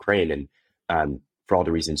with Ukraine, and for all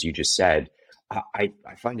the reasons you just said. I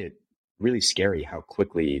find it really scary how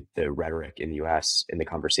quickly the rhetoric in the U.S. in the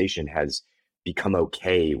conversation has become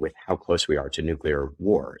okay with how close we are to nuclear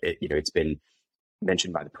war. It's been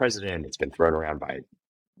mentioned by the president. It's been thrown around by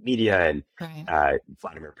media, and Right.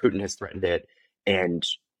 Vladimir Putin has threatened it, and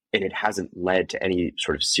it hasn't led to any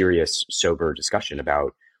sort of serious, sober discussion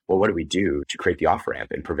about, well, what do we do to create the off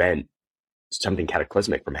ramp and prevent something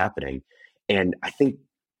cataclysmic from happening? And I think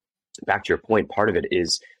back to your point, part of it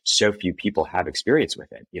is so few people have experience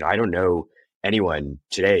with it. I don't know anyone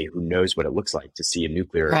today who knows what it looks like to see a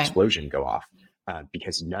nuclear Right. explosion go off,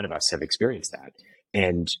 because none of us have experienced that.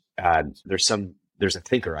 And there's a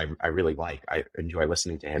thinker I really like. I enjoy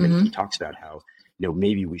listening to him, and he talks about how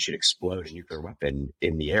maybe we should explode a nuclear weapon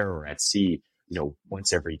in the air or at sea,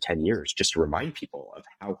 once every 10 years, just to remind people of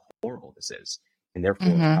how horrible this is, and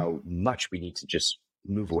therefore how much we need to just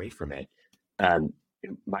move away from it.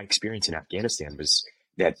 My experience in Afghanistan was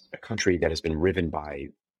that a country that has been riven by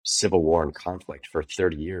civil war and conflict for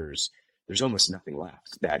 30 years, there's almost nothing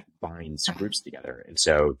left that binds groups together. And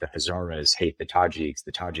so the Hazaras hate the Tajiks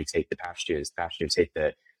hate the Pashtuns hate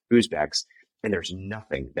the Uzbeks, and there's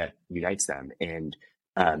nothing that unites them. And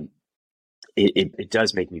it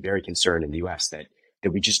does make me very concerned in the US that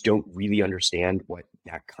we just don't really understand what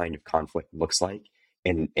that kind of conflict looks like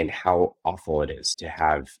and how awful it is to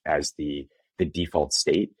have as the default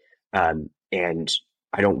state. And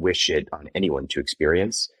I don't wish it on anyone to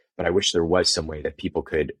experience, but I wish there was some way that people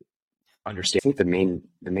could understand. I think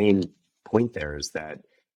the main point there is that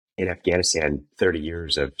in Afghanistan, 30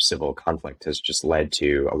 years of civil conflict has just led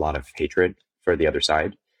to a lot of hatred for the other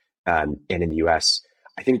side. And in the US,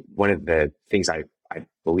 I think one of the things I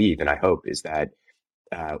believe and I hope is that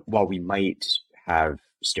while we might have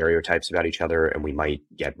stereotypes about each other and we might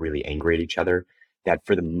get really angry at each other, that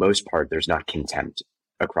for the most part, there's not contempt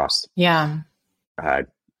across uh,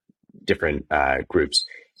 different groups.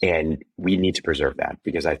 And we need to preserve that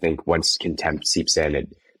because I think once contempt seeps in,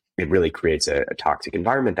 it really creates a toxic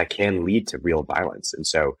environment that can lead to real violence. And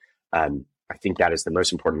so I think that is the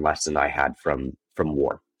most important lesson I had from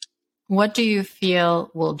war. What do you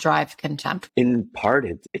feel will drive contempt? In part,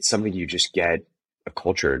 it's something you just get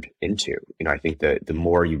acculturated into. I think the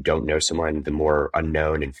more you don't know someone, the more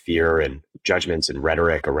unknown and fear and judgments and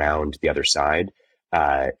rhetoric around the other side,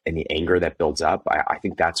 and the anger that builds up. I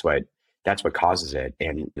think that's what causes it.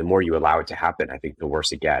 And the more you allow it to happen, I think the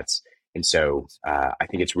worse it gets. And so I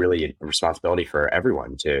think it's really a responsibility for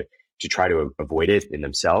everyone to try to avoid it in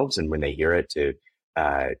themselves, and when they hear it,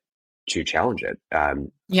 to challenge it.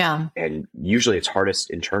 And usually it's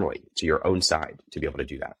hardest internally to your own side to be able to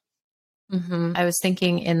do that. Mm-hmm. I was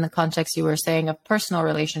thinking in the context you were saying of personal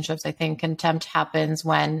relationships, I think contempt happens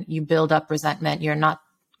when you build up resentment. You're not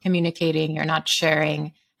communicating, you're not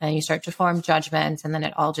sharing, and you start to form judgments, and then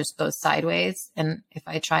it all just goes sideways. And if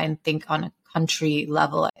I try and think on a country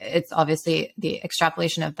level, it's obviously the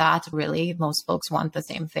extrapolation of that. Really, most folks want the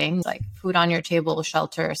same things, like food on your table,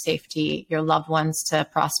 shelter, safety, your loved ones to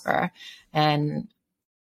prosper. And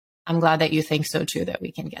I'm glad that you think so too, that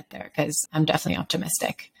we can get there, because I'm definitely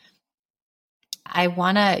optimistic. I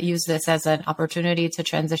want to use this as an opportunity to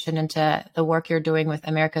transition into the work you're doing with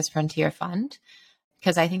America's Frontier Fund,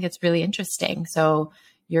 because I think it's really interesting. So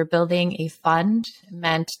you're building a fund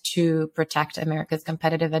meant to protect America's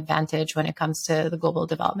competitive advantage when it comes to the global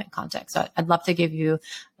development context. So I'd love to give you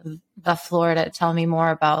the floor to tell me more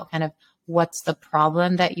about kind of what's the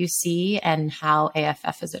problem that you see and how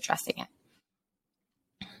AFF is addressing it.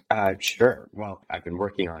 Sure. Well, I've been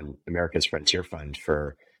working on America's Frontier Fund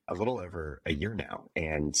for a little over a year now,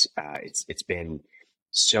 and it's been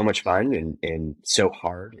so much fun and so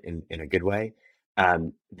hard in a good way.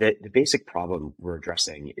 The basic problem we're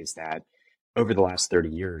addressing is that over the last 30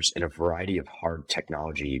 years, in a variety of hard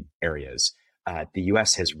technology areas, the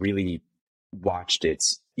U.S. has really watched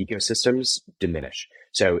its ecosystems diminish.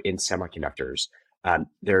 So in semiconductors,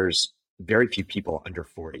 there's very few people under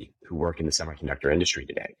 40 who work in the semiconductor industry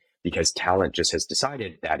today because talent just has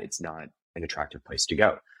decided that it's not an attractive place to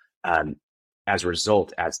go. As a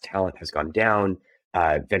result, as talent has gone down,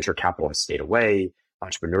 venture capital has stayed away,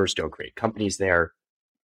 entrepreneurs don't create companies there.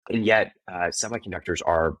 And yet semiconductors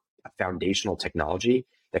are a foundational technology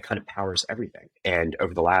that kind of powers everything. And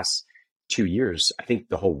over the last 2 years, I think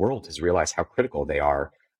the whole world has realized how critical they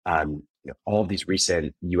are. All of these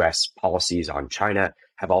recent U.S. policies on China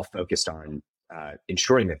have all focused on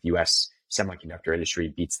ensuring that the U.S. semiconductor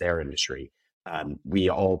industry beats their industry. We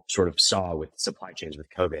all sort of saw with supply chains with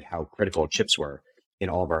COVID how critical chips were in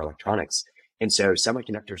all of our electronics. And so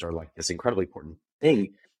semiconductors are like this incredibly important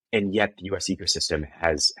thing. And yet the U.S. ecosystem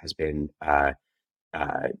has been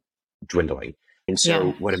dwindling. And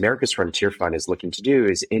so what America's Frontier Fund is looking to do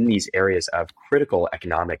is in these areas of critical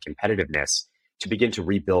economic competitiveness to begin to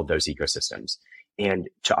rebuild those ecosystems. And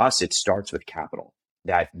to us, it starts with capital,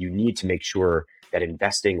 that you need to make sure that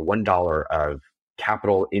investing $1 of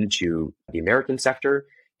capital into the American sector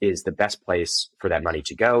is the best place for that money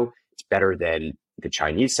to go. It's better than the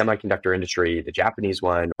Chinese semiconductor industry, the Japanese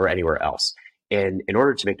one, or anywhere else. And in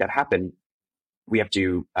order to make that happen, we have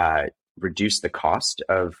to reduce the cost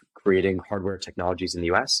of creating hardware technologies in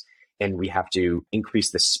the US, and we have to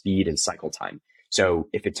increase the speed and cycle time. So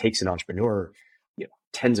if it takes an entrepreneur,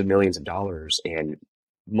 tens of millions of dollars and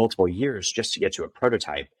multiple years just to get to a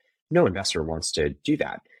prototype, no investor wants to do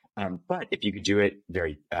that. But if you could do it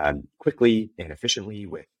very quickly and efficiently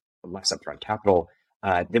with less upfront capital,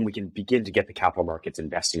 then we can begin to get the capital markets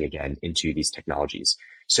investing again into these technologies.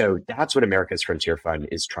 So that's what America's Frontier Fund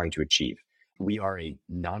is trying to achieve. We are a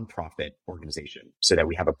nonprofit organization so that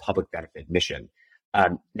we have a public benefit mission.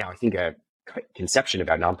 Now, I think a conception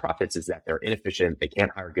about nonprofits is that they're inefficient, they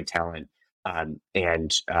can't hire good talent,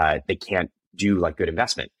 and they can't do like good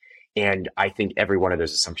investment. And I think every one of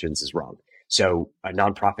those assumptions is wrong. So a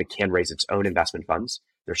nonprofit can raise its own investment funds.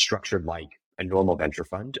 They're structured like a normal venture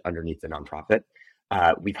fund underneath the nonprofit.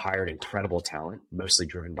 We've hired incredible talent, mostly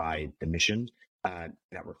driven by the mission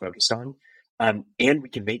that we're focused on. And we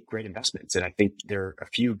can make great investments. And I think there are a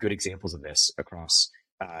few good examples of this across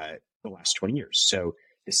the last 20 years. So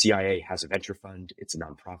the CIA has a venture fund. It's a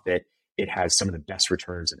nonprofit. It has some of the best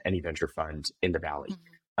returns of any venture fund in the Valley.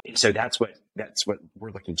 And so that's what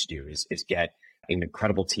we're looking to do is get an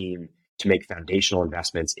incredible team to make foundational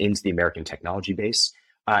investments into the American technology base,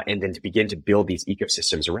 and then to begin to build these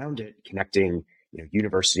ecosystems around it, connecting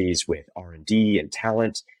universities with R&D and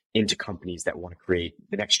talent into companies that want to create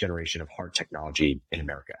the next generation of hard technology in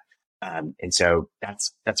America. And so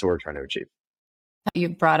that's what we're trying to achieve. You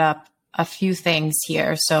brought up a few things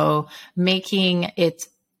here. So making it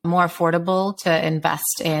more affordable to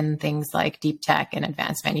invest in things like deep tech and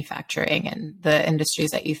advanced manufacturing and the industries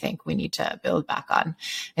that you think we need to build back on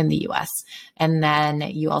in the US. And then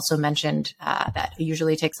you also mentioned that it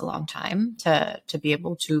usually takes a long time to be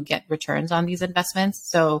able to get returns on these investments.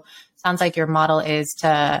 So sounds like your model is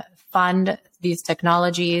to fund these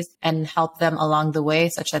technologies and help them along the way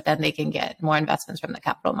such that then they can get more investments from the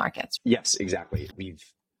capital markets. Yes, exactly. We've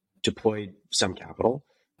deployed some capital.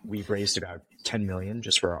 We've raised about 10 million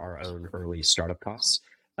just for our own early startup costs.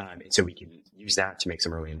 And so we can use that to make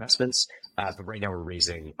some early investments. But right now we're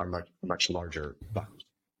raising a much larger fund.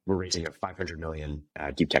 We're raising a 500 million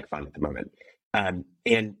deep tech fund at the moment.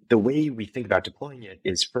 And the way we think about deploying it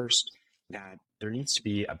is first that there needs to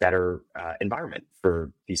be a better environment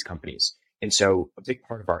for these companies. And so a big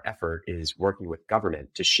part of our effort is working with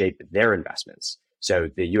government to shape their investments. So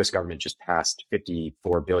the US government just passed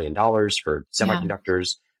 $54 billion for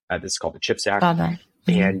semiconductors. This is called the CHIPS Act.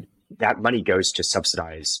 And that money goes to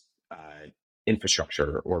subsidize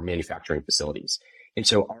infrastructure or manufacturing facilities. And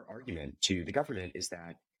so our argument to the government is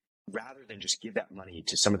that rather than just give that money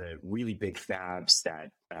to some of the really big fabs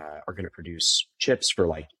that are going to produce chips for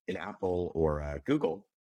like an Apple or Google,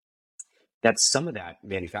 that some of that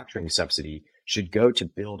manufacturing subsidy should go to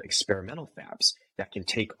build experimental fabs that can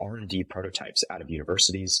take R&D prototypes out of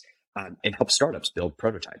universities and help startups build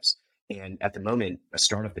prototypes. And at the moment, a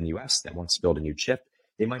startup in the US that wants to build a new chip,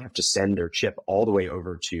 they might have to send their chip all the way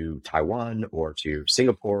over to Taiwan or to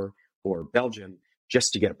Singapore or Belgium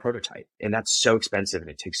just to get a prototype. And that's so expensive and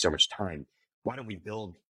it takes so much time. Why don't we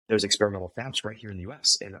build those experimental fabs right here in the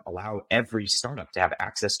US and allow every startup to have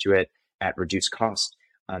access to it at reduced cost,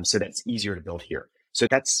 so that's easier to build here? So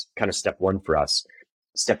that's kind of step one for us.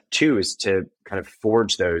 Step two is to kind of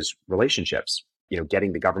forge those relationships,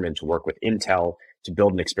 getting the government to work with Intel to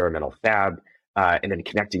build an experimental fab, and then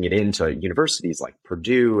connecting it into universities like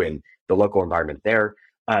Purdue and the local environment there.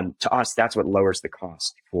 To us, that's what lowers the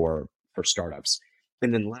cost for startups.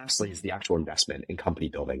 And then lastly is the actual investment in company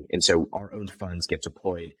building. And so our own funds get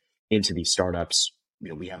deployed into these startups.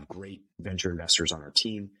 We have great venture investors on our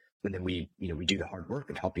team, and then we do the hard work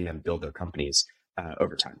of helping them build their companies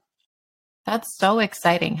over time. That's so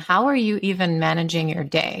exciting. How are you even managing your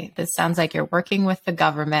day? This sounds like you're working with the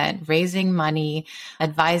government, raising money,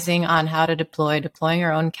 advising on how to deploying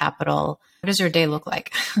your own capital. What does your day look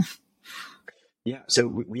like? Yeah, so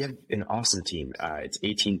we have an awesome team. It's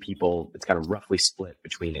 18 people. It's kind of roughly split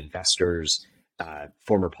between investors,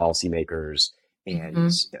 former policymakers,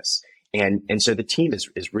 and yes. And so the team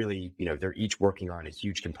is really, they're each working on a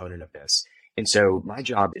huge component of this. And so my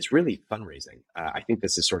job is really fundraising. I think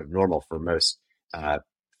this is sort of normal for most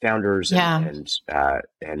founders and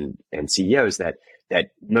CEOs that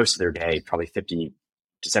most of their day, probably 50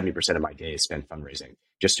 to 70% of my day is spent fundraising,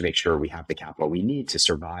 just to make sure we have the capital we need to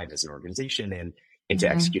survive as an organization and to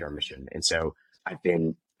execute our mission. And so I've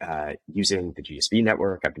been using the GSV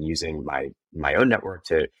network. I've been using my own network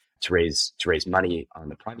to raise money on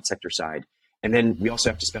the private sector side. And then we also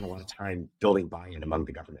have to spend a lot of time building buy-in among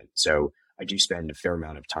the government. So I do spend a fair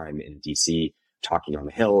amount of time in DC talking on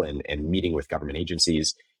the Hill and meeting with government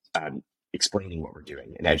agencies, explaining what we're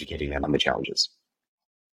doing and educating them on the challenges.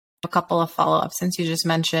 A couple of follow-ups, since you just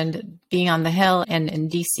mentioned being on the Hill and in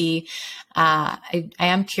DC. I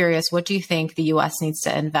am curious, what do you think the US needs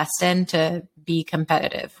to invest in to be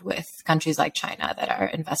competitive with countries like China that are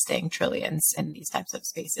investing trillions in these types of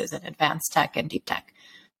spaces in advanced tech and deep tech?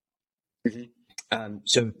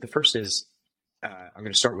 So the first is, I'm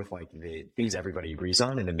going to start with like the things everybody agrees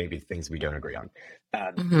on and then maybe the things we don't agree on.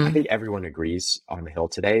 I think everyone agrees on the Hill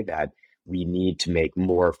today that we need to make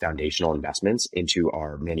more foundational investments into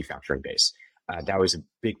our manufacturing base. That was a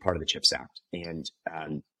big part of the CHIPS Act, and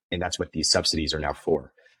that's what these subsidies are now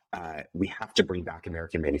for. We have to bring back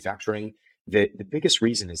American manufacturing. The biggest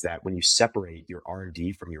reason is that when you separate your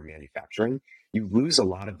R&D from your manufacturing, you lose a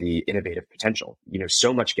lot of the innovative potential.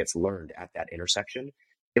 So much gets learned at that intersection,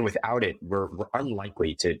 And without it, we're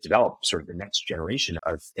unlikely to develop sort of the next generation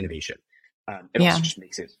of innovation. It also Yeah. just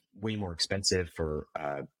makes it way more expensive for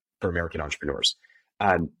American entrepreneurs.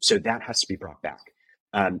 So that has to be brought back.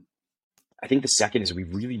 Um, I think the second is we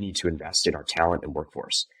really need to invest in our talent and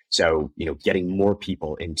workforce. So, getting more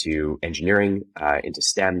people into engineering, into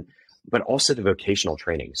STEM, but also the vocational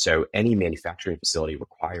training. So any manufacturing facility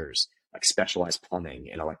requires like specialized plumbing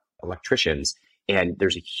and electricians. And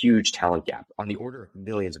there's a huge talent gap on the order of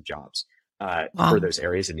millions of jobs for Wow. those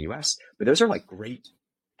areas in the US. But those are like great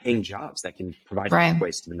paying jobs that can provide Right.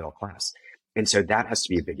 pathways to the middle class. And so that has to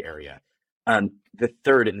be a big area. The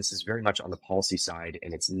third, and this is very much on the policy side,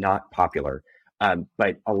 and it's not popular,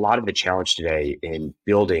 but a lot of the challenge today in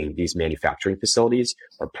building these manufacturing facilities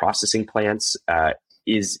or processing plants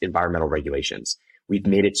is environmental regulations. We've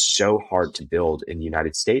made it so hard to build in the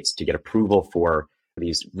United States to get approval for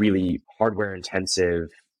these really hardware intensive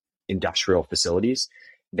industrial facilities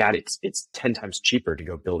that it's 10 times cheaper to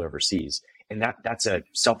go build overseas. And that's a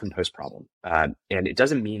self-imposed problem. And it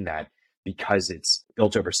doesn't mean that because it's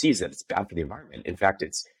built overseas that it's bad for the environment. In fact,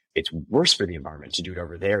 it's worse for the environment to do it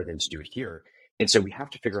over there than to do it here. And so we have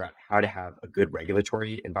to figure out how to have a good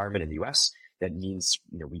regulatory environment in the US. That means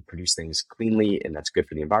we produce things cleanly and that's good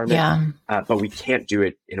for the environment. Yeah. But we can't do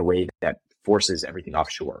it in a way that forces everything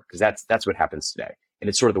offshore because that's what happens today. And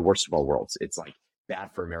it's sort of the worst of all worlds. It's like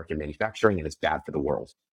bad for American manufacturing and it's bad for the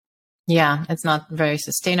world. Yeah, it's not very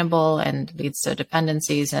sustainable and leads to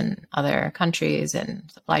dependencies in other countries and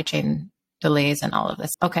supply chain delays and all of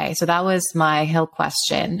this. Okay, so that was my Hill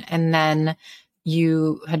question. And then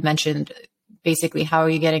you had mentioned basically how are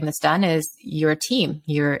you getting this done is your team.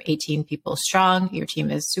 You're 18 people strong. Your team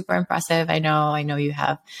is super impressive. I know you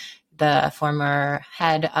have the former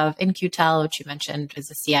head of InQtel, which you mentioned is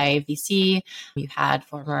a CIA VC. You had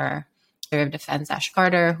former Secretary of Defense Ash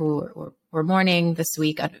Carter, who were mourning this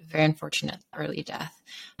week, a very unfortunate early death.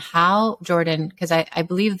 How, Jordan, because I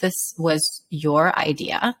believe this was your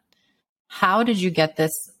idea, how did you get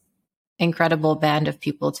this incredible band of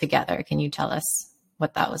people together? Can you tell us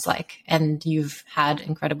what that was like? And you've had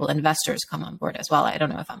incredible investors come on board as well. I don't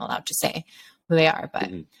know if I'm allowed to say who they are, but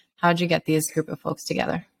how did you get these group of folks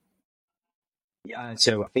together? Yeah,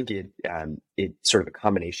 so I think it's sort of a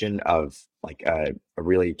combination of like a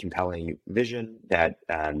really compelling vision that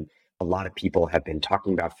a lot of people have been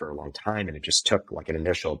talking about for a long time, and it just took like an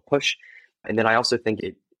initial push. And then I also think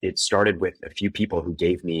it started with a few people who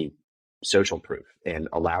gave me social proof and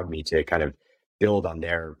allowed me to kind of build on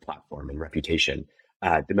their platform and reputation.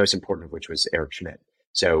 The most important of which was Eric Schmidt.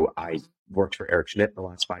 So I worked for Eric Schmidt the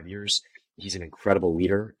last 5 years. He's an incredible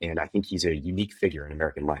leader, and I think he's a unique figure in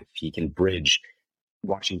American life. He can bridge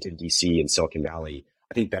Washington, D.C. and Silicon Valley,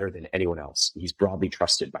 I think, better than anyone else. He's broadly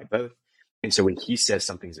trusted by both. And so when he says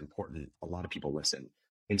something's important, a lot of people listen.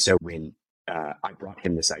 And so when I brought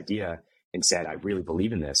him this idea and said, I really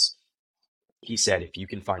believe in this, he said, if you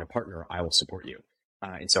can find a partner, I will support you.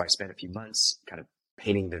 And so I spent a few months kind of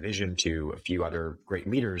painting the vision to a few other great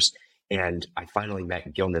leaders. And I finally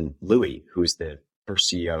met Gilman Louie, who's the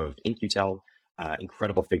first CEO of InQtel,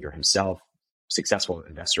 incredible figure himself, successful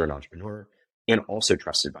investor and entrepreneur, and also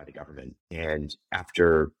trusted by the government. And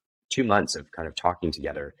after 2 months of kind of talking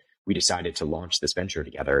together, we decided to launch this venture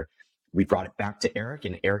together. We brought it back to Eric,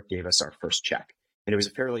 and Eric gave us our first check. And it was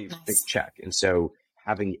a fairly big check. And so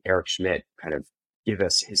having Eric Schmidt kind of give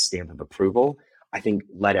us his stamp of approval, I think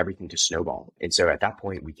led everything to snowball. And so at that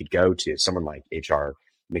point, we could go to someone like HR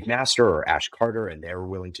McMaster or Ash Carter, and they were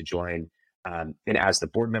willing to join. And as the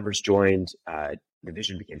board members joined, the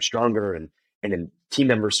vision became stronger, and then team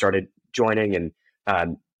members started joining. And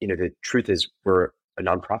the truth is, we're a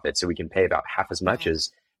nonprofit, so we can pay about half as much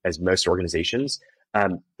as most organizations.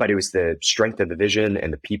 But it was the strength of the vision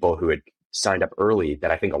and the people who had signed up early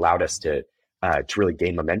that I think allowed us to really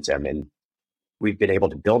gain momentum. And we've been able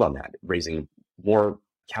to build on that, raising more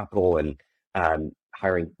capital and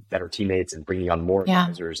hiring better teammates and bringing on more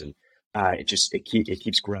advisors. And it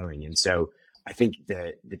keeps growing. And so I think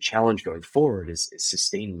the challenge going forward is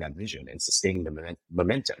sustaining that vision and sustaining the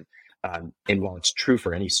momentum. And while it's true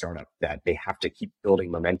for any startup that they have to keep building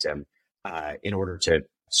momentum in order to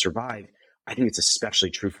survive, I think it's especially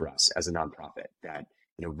true for us as a nonprofit that,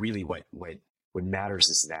 really what matters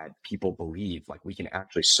is that people believe like we can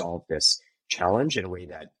actually solve this challenge in a way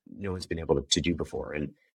that no one's been able to do before.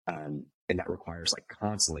 And that requires like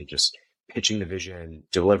constantly just pitching the vision,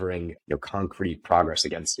 delivering, concrete progress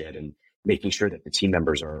against it, and making sure that the team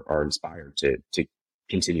members are inspired to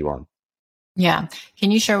continue on. Yeah.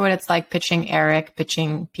 Can you share what it's like pitching Eric,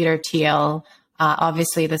 pitching Peter Thiel?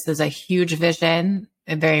 Obviously, this is a huge vision.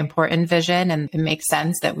 a very important vision, and it makes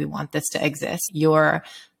sense that we want this to exist. You're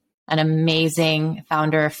an amazing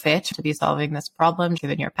founder fit to be solving this problem,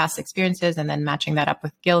 given your past experiences, and then matching that up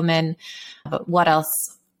with Gilman. But what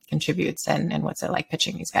else contributes, and what's it like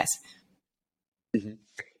pitching these guys?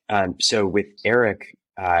 So with Eric,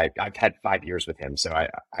 I've had 5 years with him, so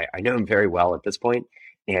I know him very well at this point.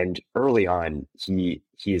 And early on, he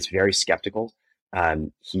is very skeptical.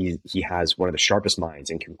 He has one of the sharpest minds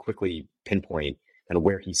and can quickly pinpoint kind of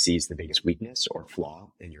where he sees the biggest weakness or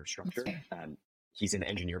flaw in your structure. He's an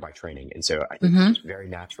engineer by training, and so I think he just very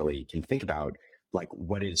naturally can think about like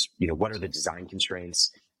what are the design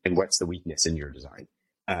constraints and what's the weakness in your design.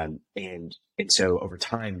 And so over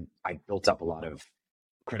time, I built up a lot of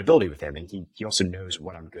credibility with him, and he also knows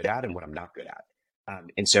what I'm good at and what I'm not good at.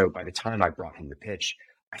 And so by the time I brought him the pitch,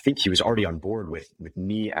 I think he was already on board with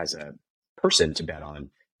me as a person to bet on.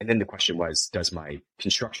 And then the question was, does my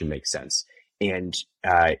construction make sense? And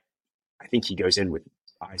I think he goes in with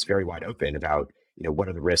eyes very wide open about, what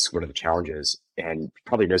are the risks, what are the challenges, and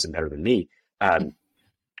probably knows them better than me.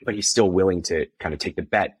 But he's still willing to kind of take the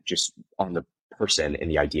bet just on the person and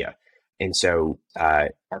the idea. And so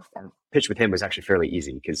our pitch with him was actually fairly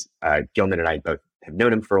easy because Gilman and I both have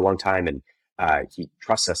known him for a long time, and he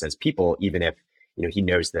trusts us as people, even if he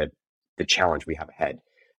knows that the challenge we have ahead.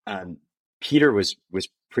 Peter was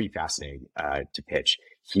pretty fascinating to pitch.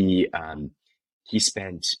 He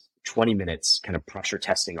spent 20 minutes kind of pressure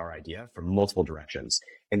testing our idea from multiple directions,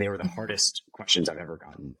 and they were the hardest questions I've ever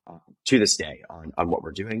gotten to this day on what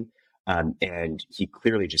we're doing. And he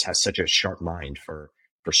clearly just has such a sharp mind for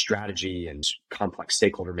strategy and complex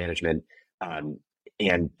stakeholder management,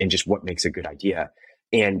 and just what makes a good idea.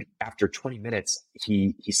 And after 20 minutes,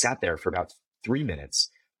 he sat there for about 3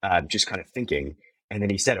 minutes, just kind of thinking, and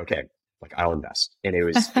then he said, "Okay, like I'll invest." And it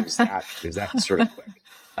was that sort of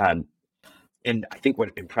quick. And I think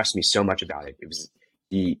what impressed me so much about it was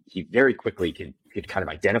he very quickly could kind of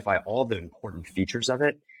identify all the important features of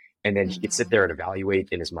it, and then he could sit there and evaluate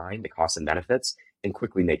in his mind the costs and benefits and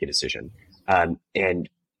quickly make a decision. And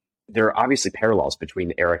there are obviously parallels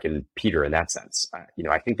between Eric and Peter in that sense.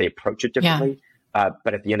 I think they approach it differently,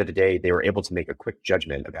 but at the end of the day, they were able to make a quick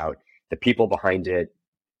judgment about the people behind it,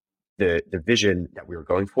 the vision that we were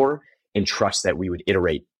going for, and trust that we would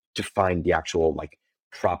iterate to find the actual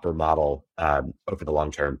proper model over the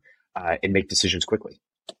long term, and make decisions quickly.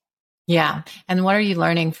 Yeah. And what are you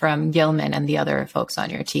learning from Gilman and the other folks on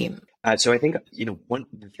your team? So I think,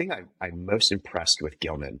 the thing I'm most impressed with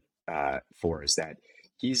Gilman for is that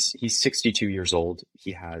he's 62 years old.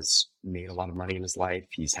 He has made a lot of money in his life.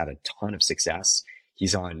 He's had a ton of success.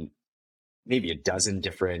 He's on maybe a dozen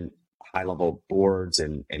different high-level boards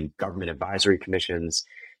and government advisory commissions.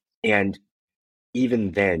 And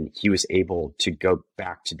even then, he was able to go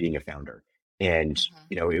back to being a founder. And,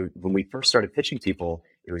 when we first started pitching people,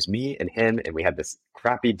 it was me and him, and we had this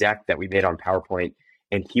crappy deck that we made on PowerPoint.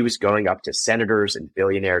 And he was going up to senators and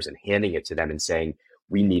billionaires and handing it to them and saying,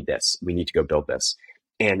 "We need this. We need to go build this."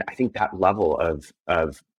 And I think that level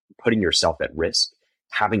of putting yourself at risk,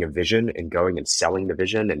 having a vision and going and selling the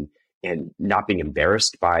vision, and not being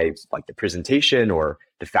embarrassed by the presentation or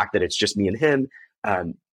the fact that it's just me and him.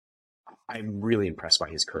 I'm really impressed by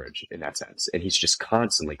his courage in that sense. And he's just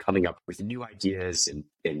constantly coming up with new ideas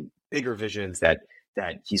and bigger visions that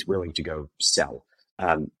he's willing to go sell.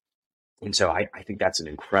 And so I think that's an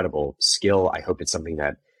incredible skill. I hope it's something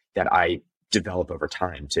that I develop over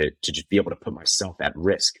time to just be able to put myself at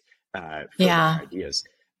risk for my ideas.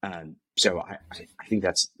 So I think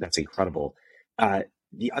that's incredible.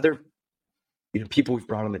 The other people we've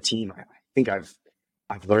brought on the team, I think I've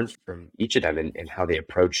learned from each of them and how they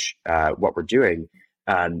approach what we're doing.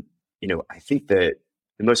 I think the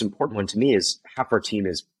most important one to me is half our team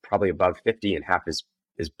is probably above 50 and half is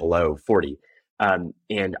below 40.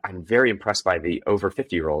 And I'm very impressed by the over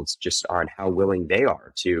 50-year-olds just on how willing they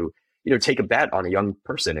are to, take a bet on a young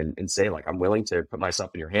person and say, I'm willing to put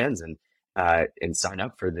myself in your hands and sign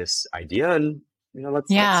up for this idea. And, let's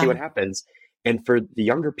see what happens. And for the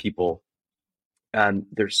younger people,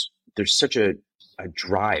 there's such a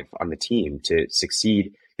drive on the team to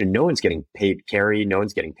succeed. No one's getting paid carry, no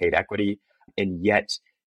one's getting paid equity. And yet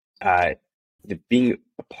being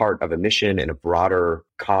a part of a mission and a broader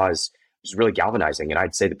cause is really galvanizing. And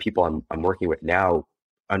I'd say the people I'm working with now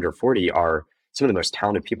under 40 are some of the most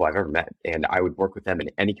talented people I've ever met. And I would work with them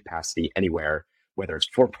in any capacity, anywhere, whether it's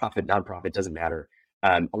for-profit, nonprofit, doesn't matter.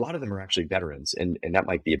 A lot of them are actually veterans, and that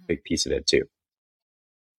might be a big piece of it too.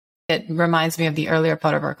 It reminds me of the earlier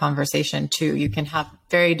part of our conversation too. You can have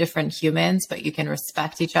very different humans, but you can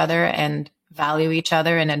respect each other and value each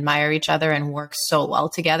other and admire each other and work so well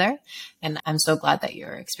together. And I'm so glad that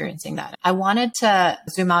you're experiencing that. I wanted to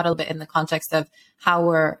zoom out a little bit in the context of how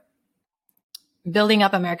we're building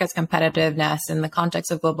up America's competitiveness in the context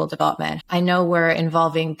of global development. I know we're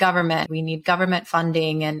involving government. We need government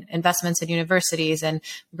funding and investments in universities and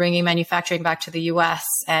bringing manufacturing back to the US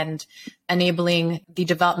and enabling the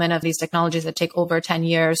development of these technologies that take over 10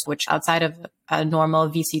 years, which outside of a normal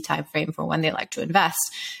VC timeframe for when they like to invest.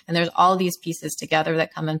 And there's all these pieces together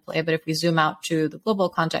that come in play. But if we zoom out to the global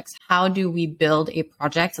context, how do we build a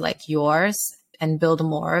project like yours and build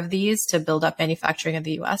more of these to build up manufacturing in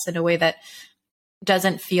the US in a way that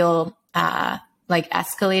doesn't feel like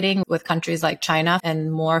escalating with countries like China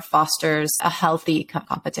and more fosters a healthy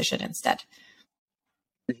competition instead?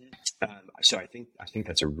 So I think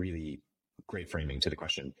that's a really great framing to the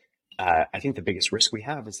question. I think the biggest risk we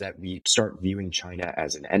have is that we start viewing China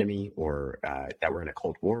as an enemy or that we're in a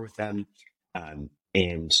cold war with them.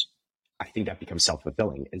 And I think that becomes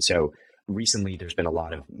self-fulfilling. And so recently there's been a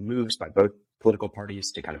lot of moves by both political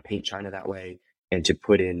parties to kind of paint China that way and to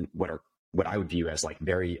put in what I would view as like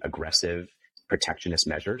very aggressive protectionist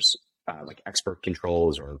measures, like export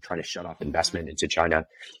controls or trying to shut off investment into China.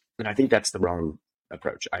 And I think that's the wrong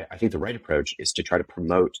approach. I think the right approach is to try to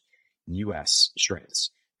promote U.S. strengths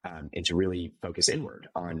and to really focus inward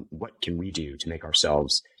on what can we do to make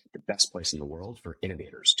ourselves the best place in the world for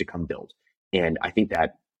innovators to come build. And I think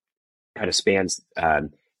that kind of spans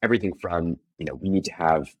everything from, we need to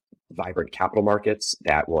have vibrant capital markets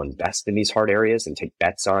that will invest in these hard areas and take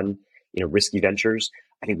bets on risky ventures.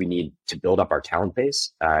 I think we need to build up our talent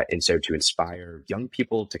base. And so to inspire young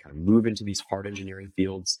people to kind of move into these hard engineering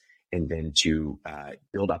fields and then to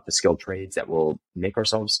build up the skilled trades that will make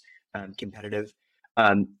ourselves competitive.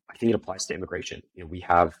 I think it applies to immigration. We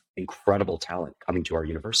have incredible talent coming to our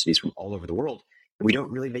universities from all over the world, and we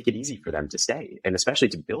don't really make it easy for them to stay and especially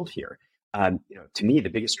to build here. To me, the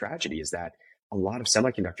biggest tragedy is that a lot of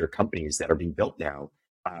semiconductor companies that are being built now,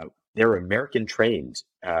 they're American trained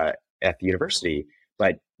at the university,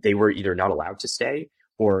 but they were either not allowed to stay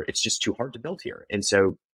or it's just too hard to build here. And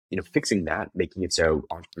so, fixing that, making it so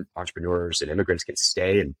entrepreneurs and immigrants can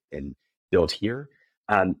stay and build here.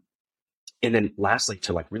 And then lastly,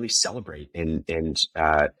 to like really celebrate and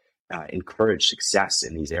encourage success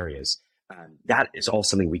in these areas. That is all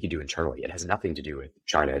something we can do internally. It has nothing to do with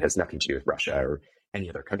China. It has nothing to do with Russia or any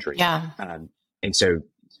other country. Yeah. And so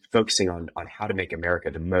focusing on how to make America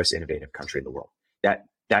the most innovative country in the world.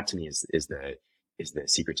 That to me is the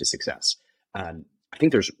secret to success. I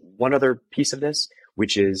think there's one other piece of this,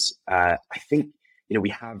 which is I think we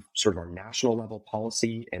have sort of our national level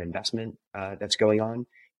policy and investment that's going on,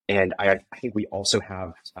 and I think we also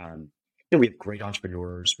have we have great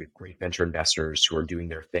entrepreneurs, we have great venture investors who are doing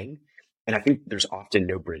their thing, and I think there's often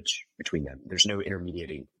no bridge between them. There's no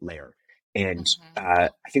intermediating layer, and I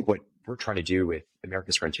think what we're trying to do with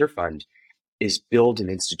America's Frontier Fund is build an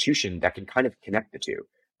institution that can kind of connect the two.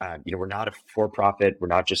 We're not a for-profit. We're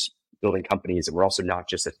not just building companies, and we're also not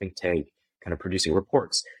just a think tank kind of producing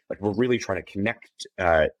reports. Like we're really trying to connect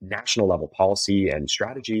national level policy and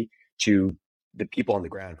strategy to the people on the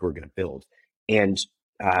ground who are going to build. And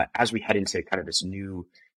as we head into kind of this new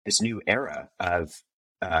era of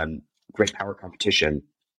great power competition,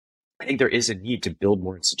 I think there is a need to build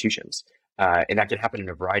more institutions, and that can happen in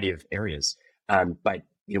a variety of areas. But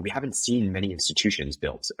we haven't seen many institutions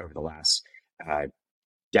built over the last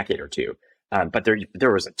decade or two. But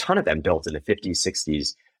there was a ton of them built in the 50s,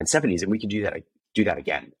 60s, and 70s, and we can do that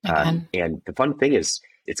again. And the fun thing is,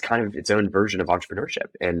 it's kind of its own version of entrepreneurship.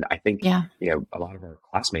 And I think a lot of our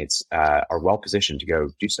classmates are well positioned to go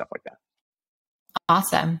do stuff like that.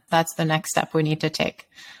 Awesome. That's the next step we need to take.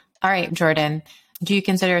 All right, Jordan, do you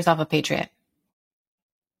consider yourself a patriot?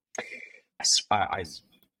 I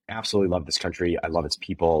absolutely love this country. I love its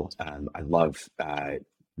people. I love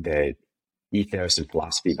the ethos and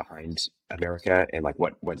philosophy behind America and like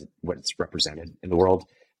what it's represented in the world.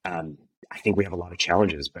 I think we have a lot of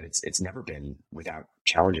challenges, but it's never been without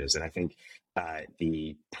challenges. And I think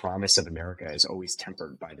the promise of America is always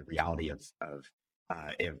tempered by the reality of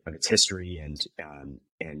its history and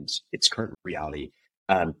its current reality.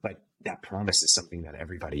 But that promise is something that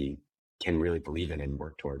everybody can really believe in and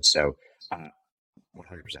work towards. So 100%,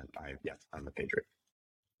 I'm a patriot.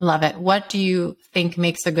 Love it. What do you think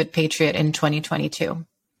makes a good patriot in 2022?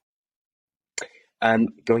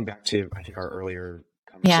 Going back to, I think, our earlier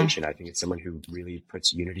conversation, I think it's someone who really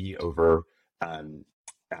puts unity over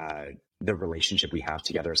the relationship we have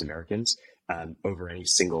together as Americans, over any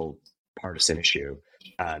single partisan issue,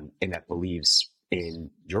 and that believes in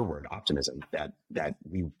your word, optimism, that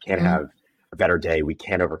we can have a better day. We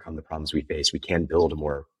can overcome the problems we face. We can build a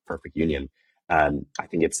more perfect union. I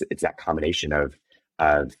think it's that combination of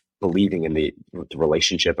believing in the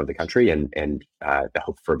relationship of the country and the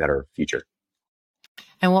hope for a better future.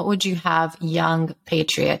 And what would you have young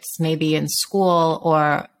patriots, maybe in school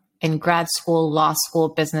or in grad school, law school,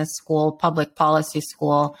 business school, public policy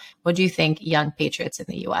school, what do you think young patriots in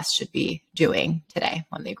the U.S. should be doing today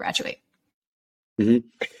when they graduate? Mm-hmm.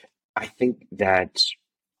 I think that,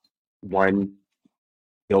 one,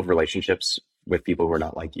 build relationships with people who are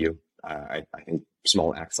not like you. I think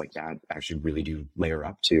small acts like that actually really do layer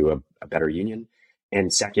up to a better union.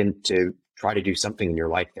 And second, to try to do something in your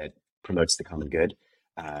life that promotes the common good,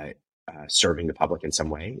 serving the public in some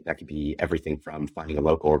way. That could be everything from finding a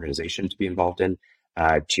local organization to be involved in,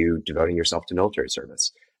 to devoting yourself to military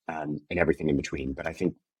service, and everything in between. But I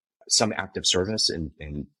think some act of service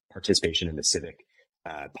and participation in the civic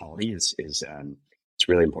polity is it's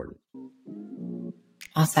really important.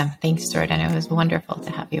 Awesome. Thanks, Jordan. It was wonderful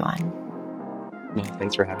to have you on. Well,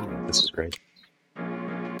 thanks for having me. This is great.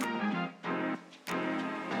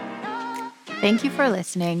 Thank you for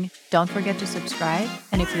listening. Don't forget to subscribe.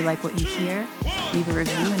 And if you like what you hear, leave a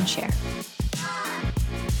review and share.